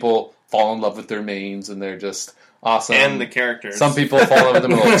people fall in love with their mains, and they're just awesome. And the characters. Some people fall in love with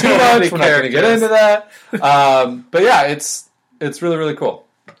them a little too much. We're not going to get into that. But yeah, it's really, really cool.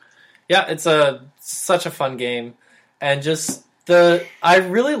 Yeah, it's such a fun game, and just. I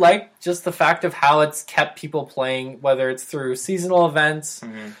really like just the fact of how it's kept people playing, whether it's through seasonal events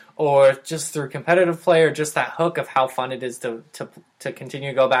or just through competitive play, or just that hook of how fun it is to continue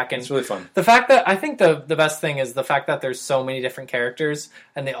to go back. And it's really fun. The fact that I think the best thing is the fact that there's so many different characters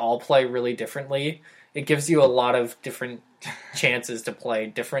and they all play really differently. It gives you a lot of different chances to play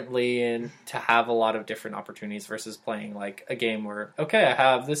differently and to have a lot of different opportunities versus playing a game where, okay, I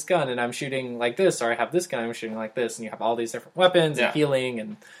have this gun and I'm shooting like this, or I have this gun and I'm shooting like this, and you have all these different weapons and healing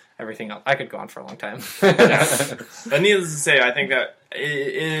and everything else. I could go on for a long time. But needless to say, I think that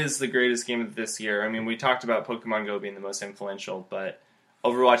it is the greatest game of this year. We talked about Pokemon Go being the most influential, but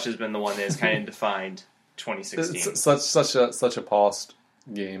Overwatch has been the one that has kind of defined 2016. It's such a polished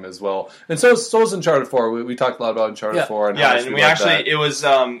game as well, and so is Uncharted 4. We talked a lot about Uncharted 4, and and we actually it was.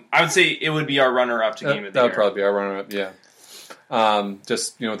 I would say it would be our runner-up to game of the year. That would probably be our runner-up. Yeah,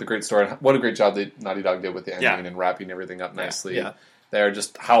 just with a great story. What a great job that Naughty Dog did with the ending and wrapping everything up nicely. Yeah. There,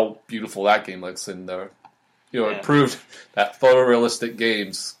 just how beautiful that game looks, and it proved that photorealistic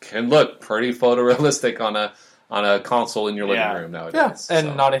games can look pretty photorealistic on a console in your living room nowadays. Yeah,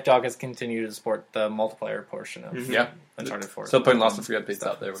 and Naughty Dog has continued to support the multiplayer portion of Uncharted 4. So putting lots of free updates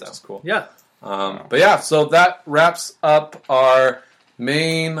out there, which is cool. Yeah. But yeah, so that wraps up our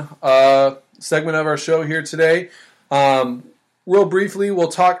main segment of our show here today. Real briefly, we'll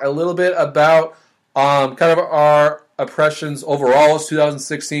talk a little bit about kind of our impressions overall as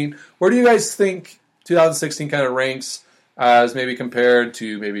 2016. Where do you guys think 2016 kind of ranks as maybe compared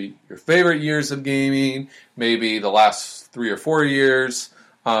to maybe your favorite years of gaming, maybe the last 3 or 4 years?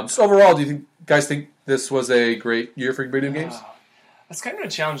 Just overall, do you guys think this was a great year for video games? That's kind of a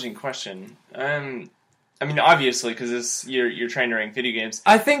challenging question. Obviously, because you're trying to rank video games.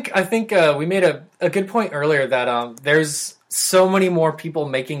 I think we made a good point earlier that there's so many more people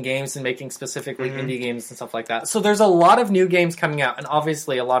making games and making specifically indie games and stuff like that. So there's a lot of new games coming out, and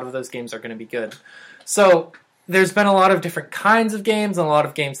obviously a lot of those games are going to be good. So there's been a lot of different kinds of games and a lot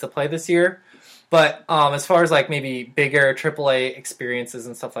of games to play this year. But as far as maybe bigger AAA experiences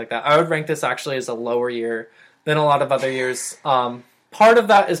and stuff like that, I would rank this actually as a lower year than a lot of other years. Part of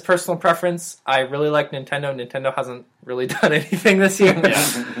that is personal preference. I really like Nintendo. Nintendo hasn't really done anything this year.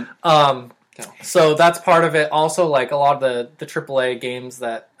 So that's part of it. Also, a lot of the AAA games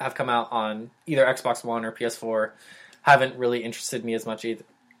that have come out on either Xbox One or PS4 haven't really interested me as much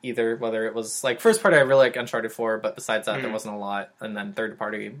either. Whether it was first party, I really like Uncharted 4, but besides that, there wasn't a lot. And then third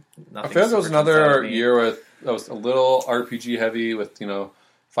party, nothing. I feel like there was another year that was a little RPG heavy with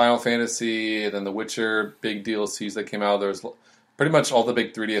Final Fantasy, and then The Witcher big DLCs that came out. There was pretty much all the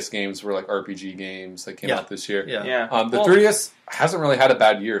big 3DS games were RPG games that came out this year. Yeah. The 3DS hasn't really had a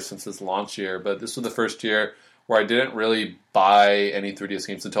bad year since its launch year, but this was the first year where I didn't really buy any 3DS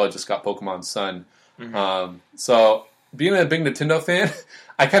games until I just got Pokemon Sun. So being a big Nintendo fan,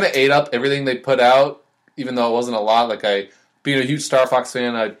 I kind of ate up everything they put out, even though it wasn't a lot. Like being a huge Star Fox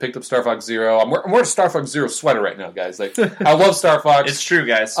fan, I picked up Star Fox Zero. I'm wearing a Star Fox Zero sweater right now, guys. Like I love Star Fox. It's true,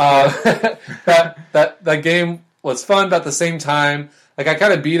 guys. That game was fun, but at the same time, like I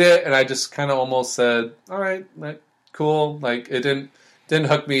kind of beat it, and I just kind of almost said, "All right, like, cool." Like it didn't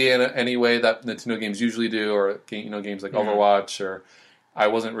hook me in any way that Nintendo games usually do, or games like Overwatch. Or I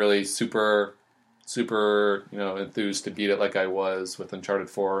wasn't really super enthused to beat it like I was with Uncharted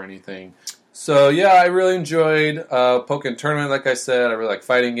 4 or anything. So yeah, I really enjoyed Pokken Tournament. Like I said, I really like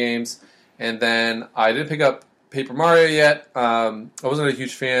fighting games. And then I didn't pick up Paper Mario yet. I wasn't a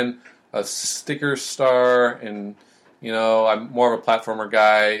huge fan of Sticker Star, and I'm more of a platformer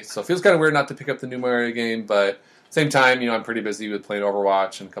guy, so it feels kind of weird not to pick up the new Mario game. But same time, I'm pretty busy with playing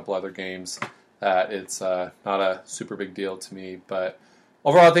Overwatch and a couple other games that it's not a super big deal to me. But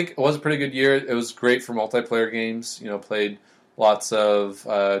overall, I think it was a pretty good year. It was great for multiplayer games. Played lots of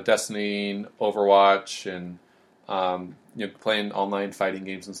Destiny, Overwatch, and playing online fighting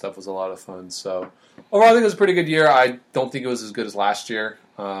games and stuff was a lot of fun. So overall, I think it was a pretty good year. I don't think it was as good as last year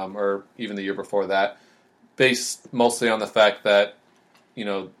or even the year before that, based mostly on the fact that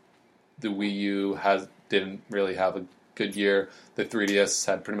the Wii U didn't really have a good year. The 3DS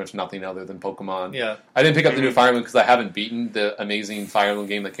had pretty much nothing other than Pokemon. Yeah, I didn't pick up the new Fire Emblem because I haven't beaten the amazing Fire Emblem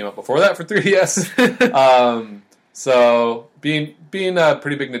game that came out before that for 3DS. So being a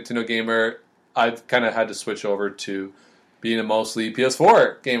pretty big Nintendo gamer, I've kind of had to switch over to being a mostly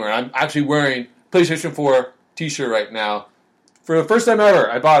PS4 gamer. I'm actually wearing a PlayStation 4 t-shirt right now. For the first time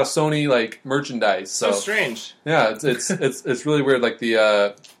ever, I bought a Sony merchandise. So strange. Yeah, it's really weird. Like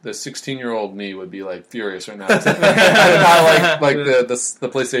the 16-year-old me would be furious right now. I did not like the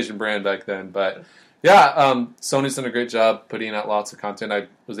PlayStation brand back then, but yeah, Sony's done a great job putting out lots of content. I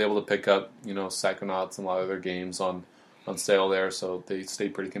was able to pick up Psychonauts and a lot of their games on sale there, so they stay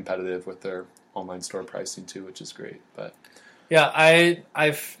pretty competitive with their online store pricing too, which is great. But yeah,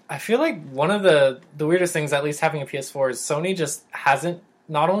 I feel like one of the weirdest things, at least having a PS4, is Sony just hasn't,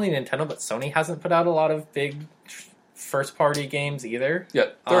 not only Nintendo, but Sony hasn't put out a lot of big first-party games either. Yeah,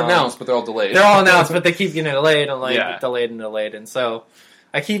 they're announced, but they're all delayed. They're all announced, but they keep getting delayed and delayed, and so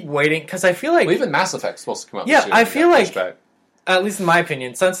I keep waiting, because I feel like... Well, even Mass Effect's supposed to come out this year. Yeah, I feel like, at least in my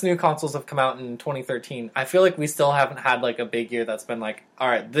opinion, since new consoles have come out in 2013, I feel like we still haven't had a big year that's been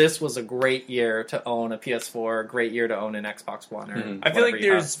alright, this was a great year to own a PS4, a great year to own an Xbox One. Or I feel like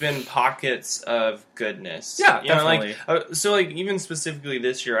there's been pockets of goodness. Yeah, definitely. Even specifically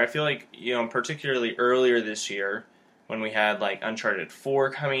this year, I feel like, particularly earlier this year, when we had Uncharted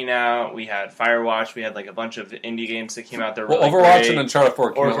 4 coming out, we had Firewatch, we had a bunch of indie games that came out there. Well, Overwatch and Uncharted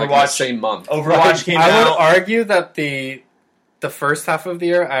 4 came out the same month. Overwatch came out. I would argue that the first half of the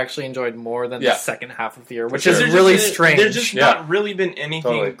year I actually enjoyed more than the second half of the year, which is really strange. There's just not really been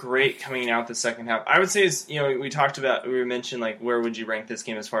anything great coming out the second half. I would say we mentioned where would you rank this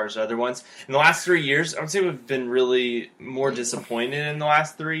game as far as other ones. In the last 3 years, I would say we've been really more disappointed in the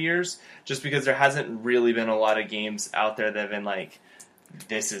last 3 years, just because there hasn't really been a lot of games out there that have been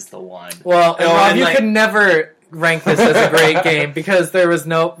this is the one. Well, Rob, you could never rank this as a great game because there's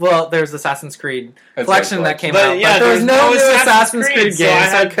Assassin's Creed Collection that came out, but there was no new Assassin's Creed game,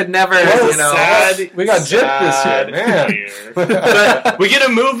 so I could never, we got Jip this year, man. But we get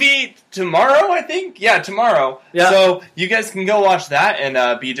a movie tomorrow, I think. Yeah, tomorrow. Yeah. So you guys can go watch that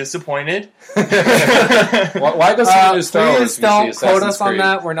and be disappointed. Why does please don't quote us on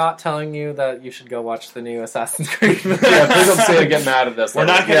that. We're not telling you that you should go watch the new Assassin's Creed movie. Yeah, please don't say I get mad at this. We're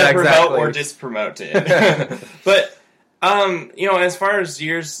not going to promote or dispromote it. But as far as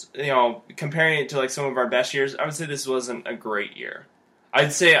years, comparing it to some of our best years, I would say this wasn't a great year.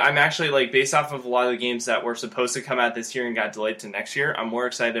 I'd say I'm actually based off of a lot of the games that were supposed to come out this year and got delayed to next year. I'm more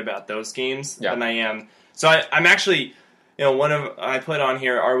excited about those games than I am. So I'm actually, I put on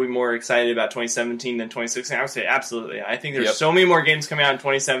here, are we more excited about 2017 than 2016? I would say absolutely. I think there's so many more games coming out in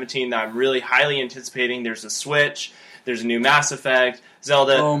 2017 that I'm really highly anticipating. There's a Switch. There's a new Mass Effect,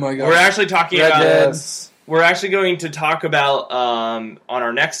 Zelda. Oh my god! We're actually talking about. We're actually going to talk about on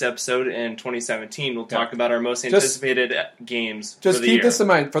our next episode in 2017. We'll talk about our most anticipated games. Just keep this in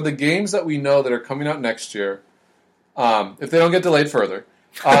mind for the games that we know that are coming out next year. If they don't get delayed further,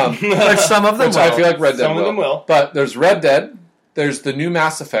 which some of them will. I feel like Red Dead some of them will. But there's Red Dead. There's the new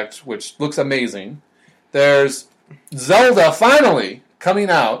Mass Effect, which looks amazing. There's Zelda finally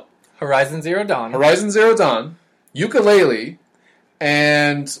coming out. Horizon Zero Dawn. Yooka-Laylee,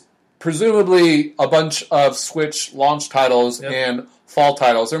 and presumably a bunch of Switch launch titles and fall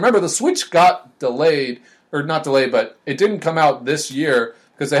titles. And remember, the Switch got delayed, or not delayed, but it didn't come out this year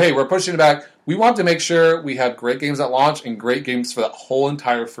because, hey, we're pushing it back. we want to make sure we have great games at launch and great games for that whole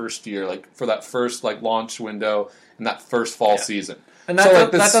entire first year, like for that first like launch window and that first fall season. And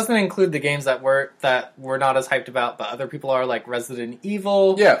that doesn't include the games that we're not as hyped about, but other people are, like Resident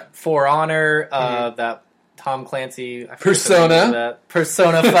Evil, For Honor, that Tom Clancy, Persona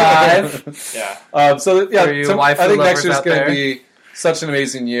 5. I think next year's going to be such an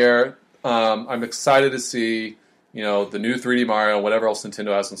amazing year. I'm excited to see, you know, the new 3D Mario, whatever else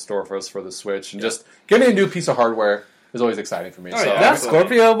Nintendo has in store for us for the Switch, and just getting a new piece of hardware is always exciting for me.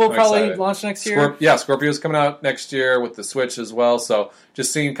 Scorpio will probably launch next year. Scorpio's coming out next year with the Switch as well. So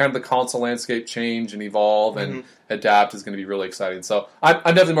just seeing kind of the console landscape change and evolve and adapt is going to be really exciting. So I'm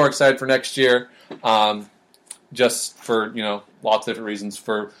definitely more excited for next year, just for, you know, lots of different reasons.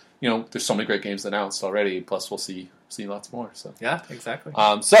 For, you know, there's so many great games announced already. Plus, we'll see lots more. So yeah, exactly.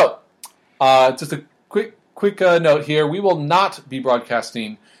 Just a quick note here: we will not be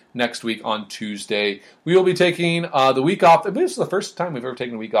broadcasting next week on Tuesday. We will be taking the week off. I believe this is the first time we've ever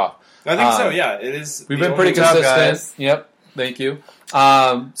taken a week off. I think so, yeah. It is. We've been pretty consistent. Guys. Yep. Thank you.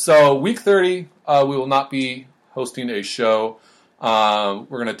 So week 30, we will not be hosting a show. We're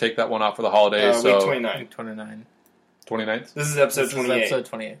going to take that one off for the holidays. Week 29. 29th? This is episode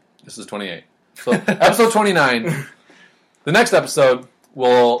 28. This is 28. So episode 29. The next episode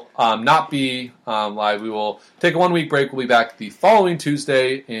will not be live. We will take a 1 week break. We'll be back the following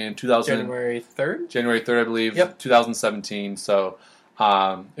Tuesday in January 3rd? January 3rd, I believe. Yep. 2017. So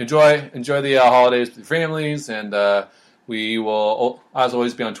enjoy the holidays with your families, and we will, as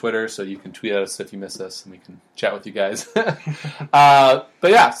always, be on Twitter, so you can tweet at us if you miss us, and we can chat with you guys. But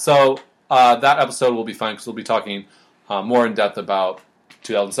yeah, so that episode will be fun, because we'll be talking more in depth about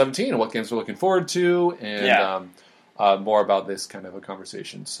 2017 and what games we're looking forward to, and more about this kind of a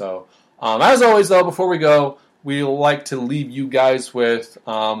conversation. So, as always, though, before we go, we like to leave you guys with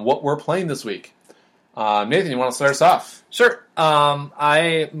what we're playing this week. Nathan, you want to start us off? Sure.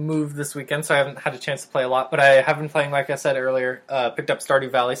 I moved this weekend, so I haven't had a chance to play a lot, but I have been playing, like I said earlier, picked up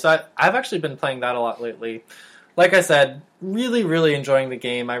Stardew Valley, so I've actually been playing that a lot lately. Like I said, really, really enjoying the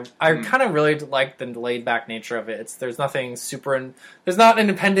game. I kind of really like the laid-back nature of it. There's nothing there's not an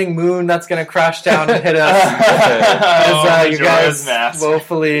impending moon that's going to crash down and hit us. You guys Mask.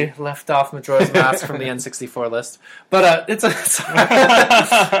 Woefully left off Majora's Mask from the N64 list. But it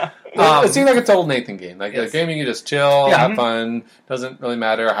seems like a total Nathan game. Like a game you can just chill, have fun. Doesn't really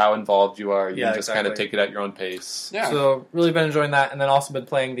matter how involved you are. You can just kind of take it at your own pace. Yeah. So really been enjoying that, and then also been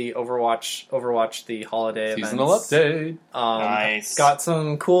playing the Overwatch the holiday seasonal events. Update. Nice. Got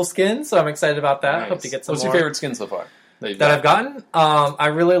some cool skins, so I'm excited about that. Nice. Hope to get some. What's more your favorite skin so far that I've gotten? I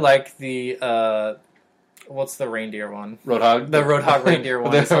really like the. What's the reindeer one? Roadhog. The Roadhog reindeer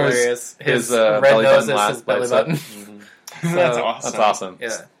one is hilarious. His red nose is his belly button. So, That's awesome.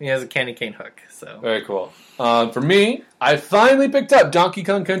 Yeah, he has a candy cane hook. So very cool. For me, I finally picked up Donkey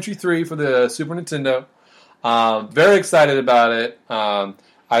Kong Country 3 for the Super Nintendo. Very excited about it.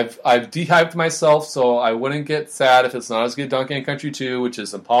 I've de-hyped myself, so I wouldn't get sad if it's not as good as Donkey Kong Country 2, which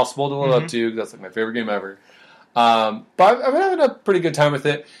is impossible to live up to, because that's like my favorite game ever. But I've been having a pretty good time with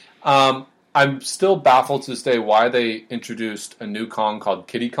it. I'm still baffled to this day why they introduced a new Kong called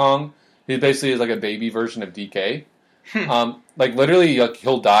Kiddy Kong. He basically is like a baby version of DK. Like literally, like,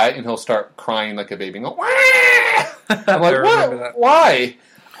 he'll die and he'll start crying like a baby and go, Wah! I'm like, what? Why?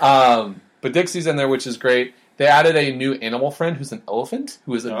 But Dixie's in there, which is great. They added a new animal friend who's an elephant,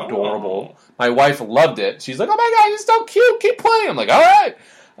 who is adorable. My wife loved it. She's like, oh my god, he's so cute, keep playing. I'm like, all right.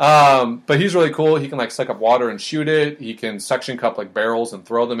 But he's really cool. He can like suck up water and shoot it. He can suction cup like barrels and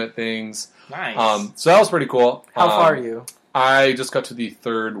throw them at things. Nice. So that was pretty cool. How far are you? I just got to the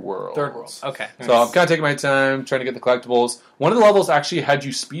third world. Okay. So I'm kind of taking my time, trying to get the collectibles. One of the levels actually had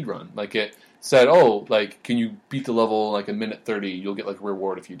you speedrun. Like, it said, like, can you beat the level like in minute 30? You'll get like a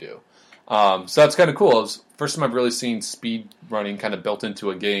reward if you do. So that's kind of cool. It was first time I've really seen speed running kind of built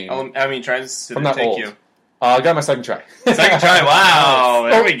into a game. How many tries did it take you? I got my second try. Second try, wow.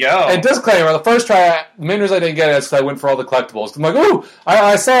 There we go. And disclaimer, the first try, the main reason I didn't get it is because I went for all the collectibles. I'm like, ooh,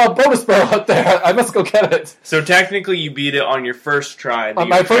 I saw a bonus barrel out there. I must go get it. So technically you beat it on your first try.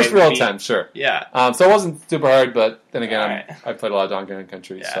 My first real attempt, sure. Yeah. So it wasn't super hard, but then again, I played a lot of Donkey Kong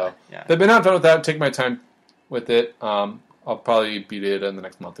Country. So they've been having fun with that. Take my time with it. I'll probably beat it in the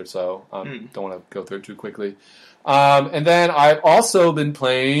next month or so. Don't want to go through it too quickly. And then I've also been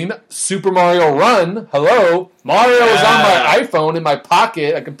playing Super Mario Run. Hello. Mario is on my iPhone in my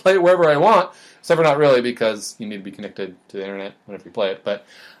pocket. I can play it wherever I want. Except for not really, because you need to be connected to the internet whenever you play it. But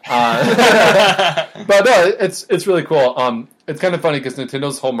but no, it's really cool. it's kind of funny because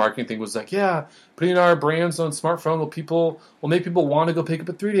Nintendo's whole marketing thing was like, yeah, putting our brands on smartphone will make people want to go pick up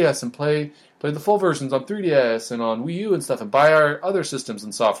a 3DS and play the full versions on 3DS and on Wii U and stuff and buy our other systems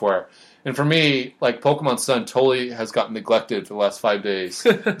and software. And for me, like, Pokemon Sun totally has gotten neglected for the last 5 days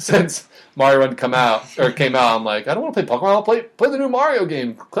since Mario Run came out. I'm like, I don't want to play Pokemon. I'll play the new Mario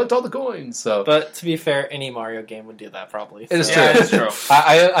game, collect all the coins. So, but to be fair, any Mario game would do that probably. It is So- true. Yeah, it's true.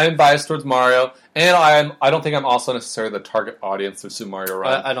 I am biased towards Mario, and I don't think I'm also necessarily the target audience of Super Mario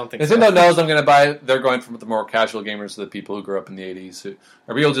Run. I don't think Nintendo so. knows I'm going to buy. They're going for the more casual gamers, the people who grew up in the '80s, who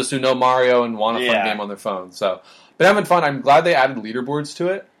are people just who know Mario and want a fun game on their phone. So, but having fun. I'm glad they added leaderboards to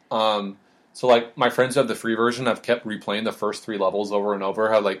it. So like my friends who have the free version, I've kept replaying the first 3 levels over and over.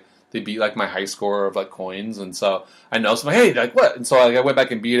 How like they beat like my high score of like coins, and so I know. So I'm like, hey, like what? And so like, I went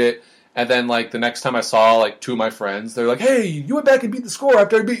back and beat it. And then, like, the next time I saw, like, 2 of my friends, they're like, hey, you went back and beat the score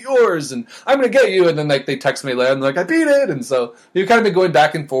after I beat yours, and I'm going to get you. And then, like, they text me later, and they're like, I beat it. And so we've kind of been going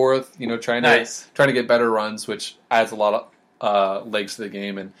back and forth, you know, trying to get better runs, which adds a lot of legs to the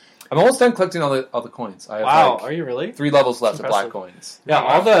game. And I'm almost done collecting all the coins. I have, Wow, like, are you really? 3 levels left of black Impressive. coins. Yeah,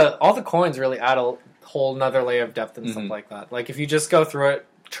 all the coins really add a whole nother layer of depth and stuff like that. Like, if you just go through it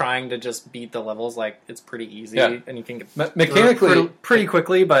trying to just beat the levels, like, it's pretty easy, and you can get Mechanically, pretty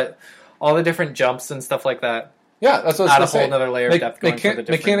quickly, but all the different jumps and stuff like that yeah, that's what I add a was whole going to say. nother layer of depth going for the different...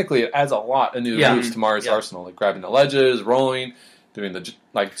 Mechanically, it adds a lot of new moves to Mario's arsenal, like grabbing the ledges, rolling, doing the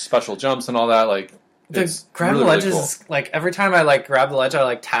like special jumps and all that. Like The grab the ledges, cool. is, like, every time I, like, grab the ledge, I,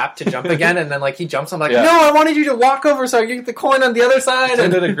 like, tap to jump again, and then, like, he jumps, I'm like, Yeah. no, I wanted you to walk over so I can get the coin on the other side. They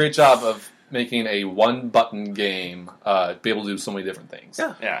And did a great job of making a one-button game be able to do so many different things.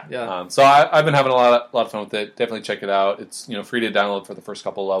 Yeah. So I've been having a lot of fun with it. Definitely check it out. It's free to download for the first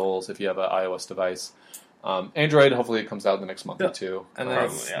couple levels if you have an iOS device. Android, hopefully it comes out in the next month or two. And then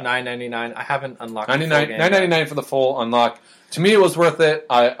it's $9.99. I haven't unlocked the full game yet. $9.99 for the full unlock. To me, it was worth it.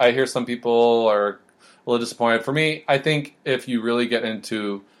 I hear some people are a little disappointed. For me, I think if you really get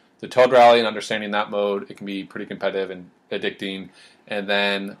into the Toad Rally and understanding that mode, it can be pretty competitive and addicting. And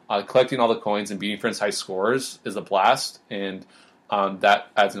then collecting all the coins and beating friends' high scores is a blast. And that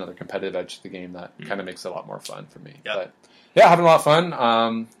adds another competitive edge to the game that kind of makes it a lot more fun for me. Yep. But yeah, having a lot of fun.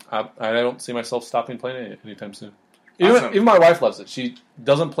 I don't see myself stopping playing it anytime soon. Awesome. Even my wife loves it. She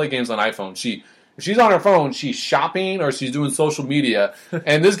doesn't play games on iPhone. If she's on her phone, she's shopping or she's doing social media.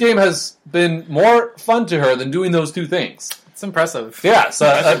 And this game has been more fun to her than doing those 2 things. It's impressive. Yeah, so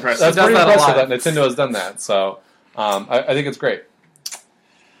That's impressive. That's She does pretty that a impressive lot. that Nintendo has done that. So I think it's great.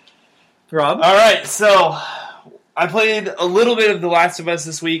 Rob? All right, so I played a little bit of The Last of Us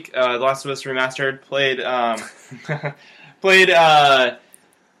this week. The Last of Us Remastered.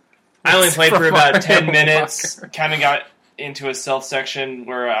 I only played for about 10 minutes. Kind of got into a stealth section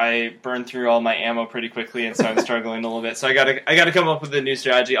where I burned through all my ammo pretty quickly, and so I'm struggling a little bit. So I got to come up with a new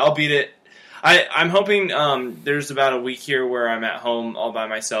strategy. I'll beat it. I'm hoping there's about a week here where I'm at home all by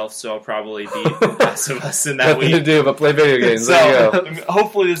myself, so I'll probably beat The Last of Us in that Nothing to week. do but play video games. There you go. So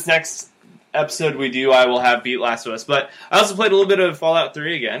hopefully this next episode we do, I will have beat Last of Us. But I also played a little bit of Fallout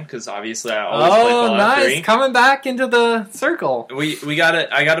 3 again, because obviously I always play Fallout nice. 3. Coming back into the circle. I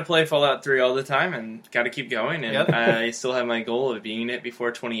got to play Fallout 3 all the time and got to keep going. And Yep. I still have my goal of beating it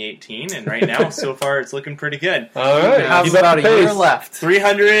before 2018. And right now, so far, it's looking pretty good. All right. Have Keep up about the a year pace. left.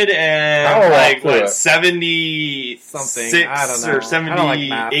 300 I'll and walk through it. 76 Something. I don't know. or I don't like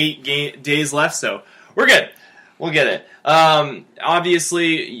math. 78 days left. So we're good. We'll get it.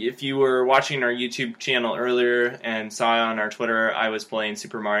 Obviously, if you were watching our YouTube channel earlier and saw on our Twitter, I was playing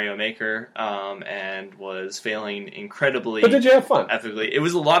Super Mario Maker and was failing incredibly But did you have fun? epically. It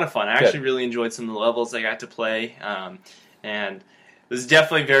was a lot of fun. I actually really enjoyed some of the levels I got to play, and it was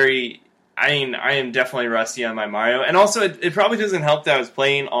definitely very. I am definitely rusty on my Mario, and also it probably doesn't help that I was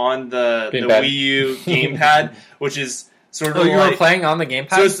playing on the Gamepad. Wii U gamepad, which is sort of Oh, you like, were playing on the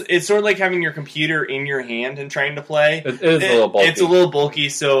gamepad? so it's sort of like having your computer in your hand and trying to play. It is a little bulky. It's a little bulky,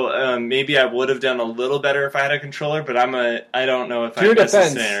 so maybe I would have done a little better if I had a controller. But I don't know if To your I'm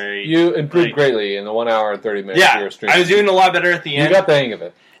defense, necessary. you improved like- greatly in the 1 hour and 30 minutes you Yeah, were streaming. I was doing a lot better at the You end, got the hang of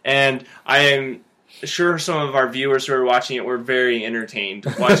it. and I am sure some of our viewers who are watching it were very entertained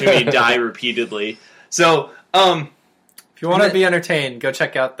watching me die repeatedly. So, if you want to be entertained, go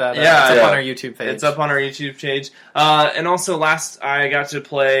check out that. Yeah, it's up yeah. on our YouTube page. it's up on our YouTube page. And also, last I got to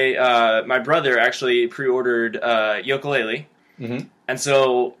play. My brother actually pre-ordered Yooka-Laylee, Mhm. and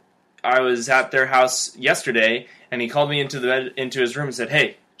so I was at their house yesterday, and he called me into his room and said,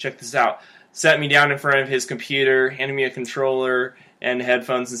 "Hey, check this out." Sat me down in front of his computer, handed me a controller and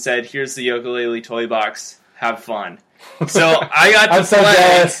headphones, and said, "Here's the Yooka-Laylee toy box. Have fun." So I got to I'm so play.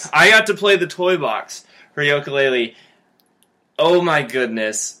 jealous. I got to play the toy box for Yooka-Laylee. Oh my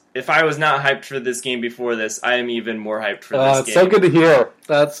goodness. If I was not hyped for this game before this, I am even more hyped for this It's game. so good to hear.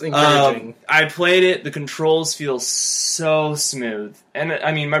 That's encouraging. I played it. The controls feel so smooth. And,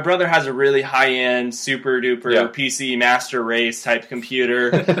 I mean, my brother has a really high-end, super-duper PC master race type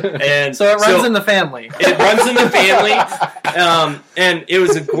computer. And so it runs in the family. It runs in the family. And it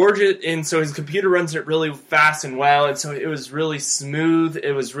was a gorgeous... And so his computer runs it really fast and well. And so it was really smooth.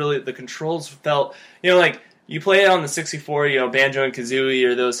 It was really... The controls felt... like... You play it on the 64, Banjo and Kazooie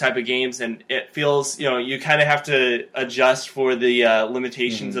or those type of games, and it feels, you kind of have to adjust for the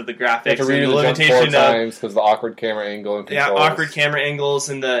limitations of the graphics. You have to and the limitation 4 limitation times because the awkward camera angle and controls. Yeah, awkward camera angles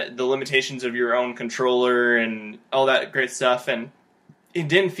and the limitations of your own controller and all that great stuff. And it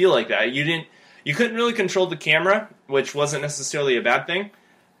didn't feel like that. You couldn't really control the camera, which wasn't necessarily a bad thing,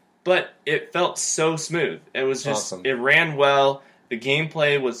 but it felt so smooth. It was just awesome. It ran well. The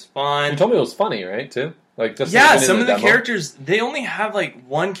gameplay was fun. You told me it was funny, right? Too. Some of the characters, they only have like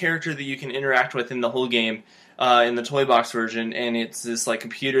one character that you can interact with in the whole game in the toy box version, and it's this like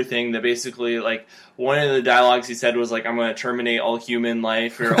computer thing that basically like one of the dialogues he said was like, I'm going to terminate all human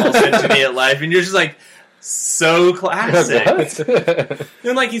life or all sentient life, and you're just like, so classic.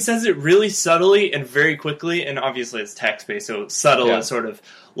 And like he says it really subtly and very quickly, and obviously it's text based, so subtle is sort of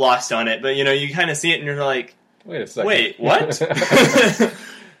lost on it, but you kind of see it and you're like, wait a second. Wait, what?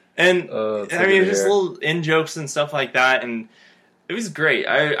 And I mean, just little in jokes and stuff like that, and it was great.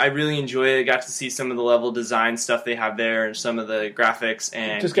 I really enjoyed it. I got to see some of the level design stuff they have there, and some of the graphics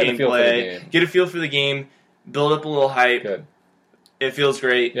and just gameplay. Get a feel for the game. Build up a little hype. Good. It feels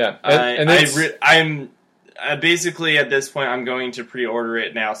great. Yeah, I'm basically at this point. I'm going to pre-order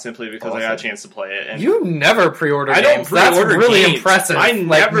it now simply because I got a chance to play it. And you never pre-order games. I don't pre-order That's really games. impressive. I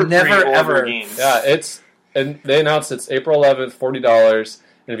never pre-order ever. games. Yeah, and they announced it's April 11th, $40.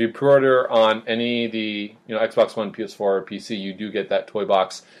 And if you pre-order on any of the Xbox One, PS4, or PC, you do get that toy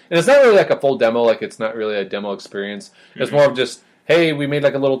box. And it's not really like a full demo. Like it's not really a demo experience. It's more of just, hey, we made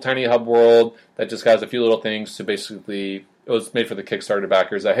like a little tiny hub world that just has a few little things to basically. It was made for the Kickstarter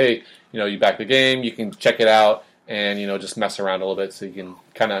backers. That hey, you back the game, you can check it out, and just mess around a little bit so you can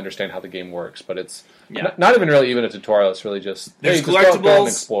kind of understand how the game works. But it's not even really a tutorial. It's really just there's hey, collectibles, just go and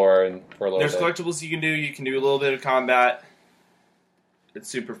explore and for a little there's bit. collectibles you can do. You can do a little bit of combat. It's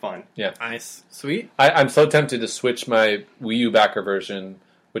super fun. Yeah. Nice. Sweet. I'm so tempted to switch my Wii U backer version,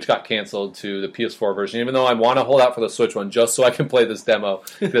 which got canceled, to the PS4 version, even though I want to hold out for the Switch one just so I can play this demo.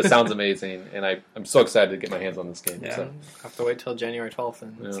 Because it sounds amazing, and I'm so excited to get my hands on this game. Yeah. So. Have to wait till January 12th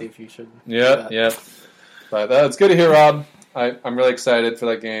and see if you should. Yeah. But it's good to hear, Rob. I'm really excited for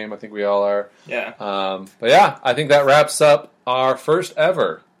that game. I think we all are. Yeah. But yeah, I think that wraps up our first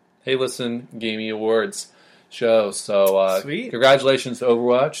ever Hey Listen Gaming Awards show. So congratulations to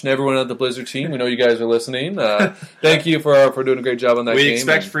Overwatch and everyone at the Blizzard team. We know you guys are listening. Thank you for doing a great job on that game. We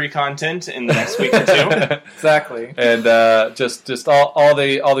expect free content in the next week or two. Exactly. And just all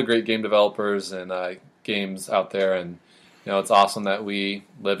the great game developers and games out there. And it's awesome that we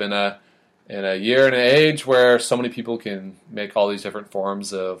live in a year and an age where so many people can make all these different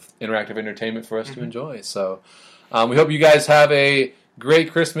forms of interactive entertainment for us to enjoy. So we hope you guys have a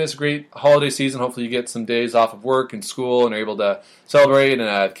great Christmas, great holiday season. Hopefully you get some days off of work and school and are able to celebrate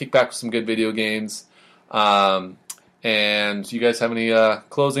and kick back with some good video games. And you guys have any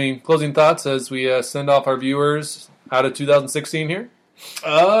closing thoughts as we send off our viewers out of 2016 here?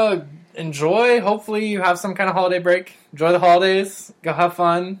 Enjoy. Hopefully you have some kind of holiday break. Enjoy the holidays. Go have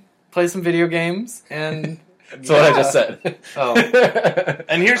fun. Play some video games. And that's what I just said. Oh.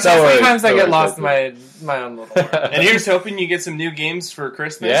 And here's sometimes I get lost in my own little world. And here's hoping you get some new games for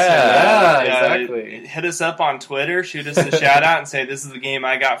Christmas. Yeah, exactly. Hit us up on Twitter, shoot us a shout out, and say this is the game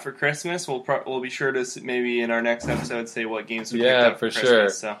I got for Christmas. We'll be sure to maybe in our next episode say what games we picked up for Christmas. Sure.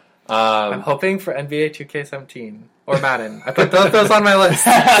 So. I'm hoping for NBA 2K17 or Madden. I put those on my list.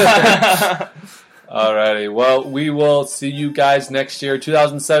 Alrighty, well, we will see you guys next year,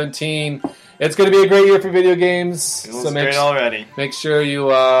 2017. It's going to be a great year for video games. It looks great already. Make sure you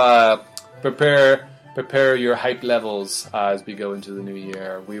prepare your hype levels as we go into the new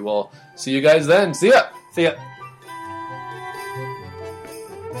year. We will see you guys then. See ya. See ya.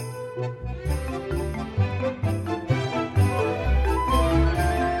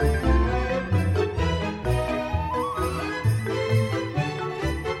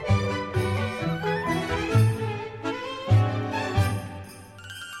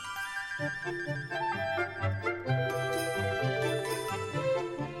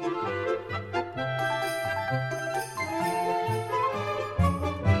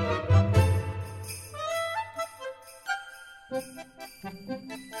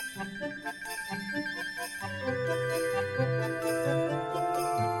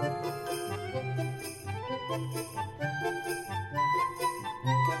 Thank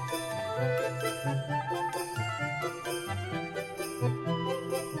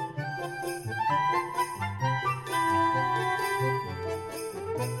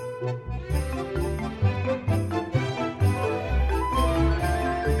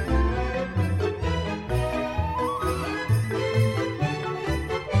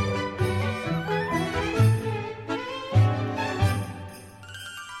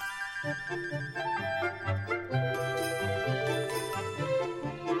you.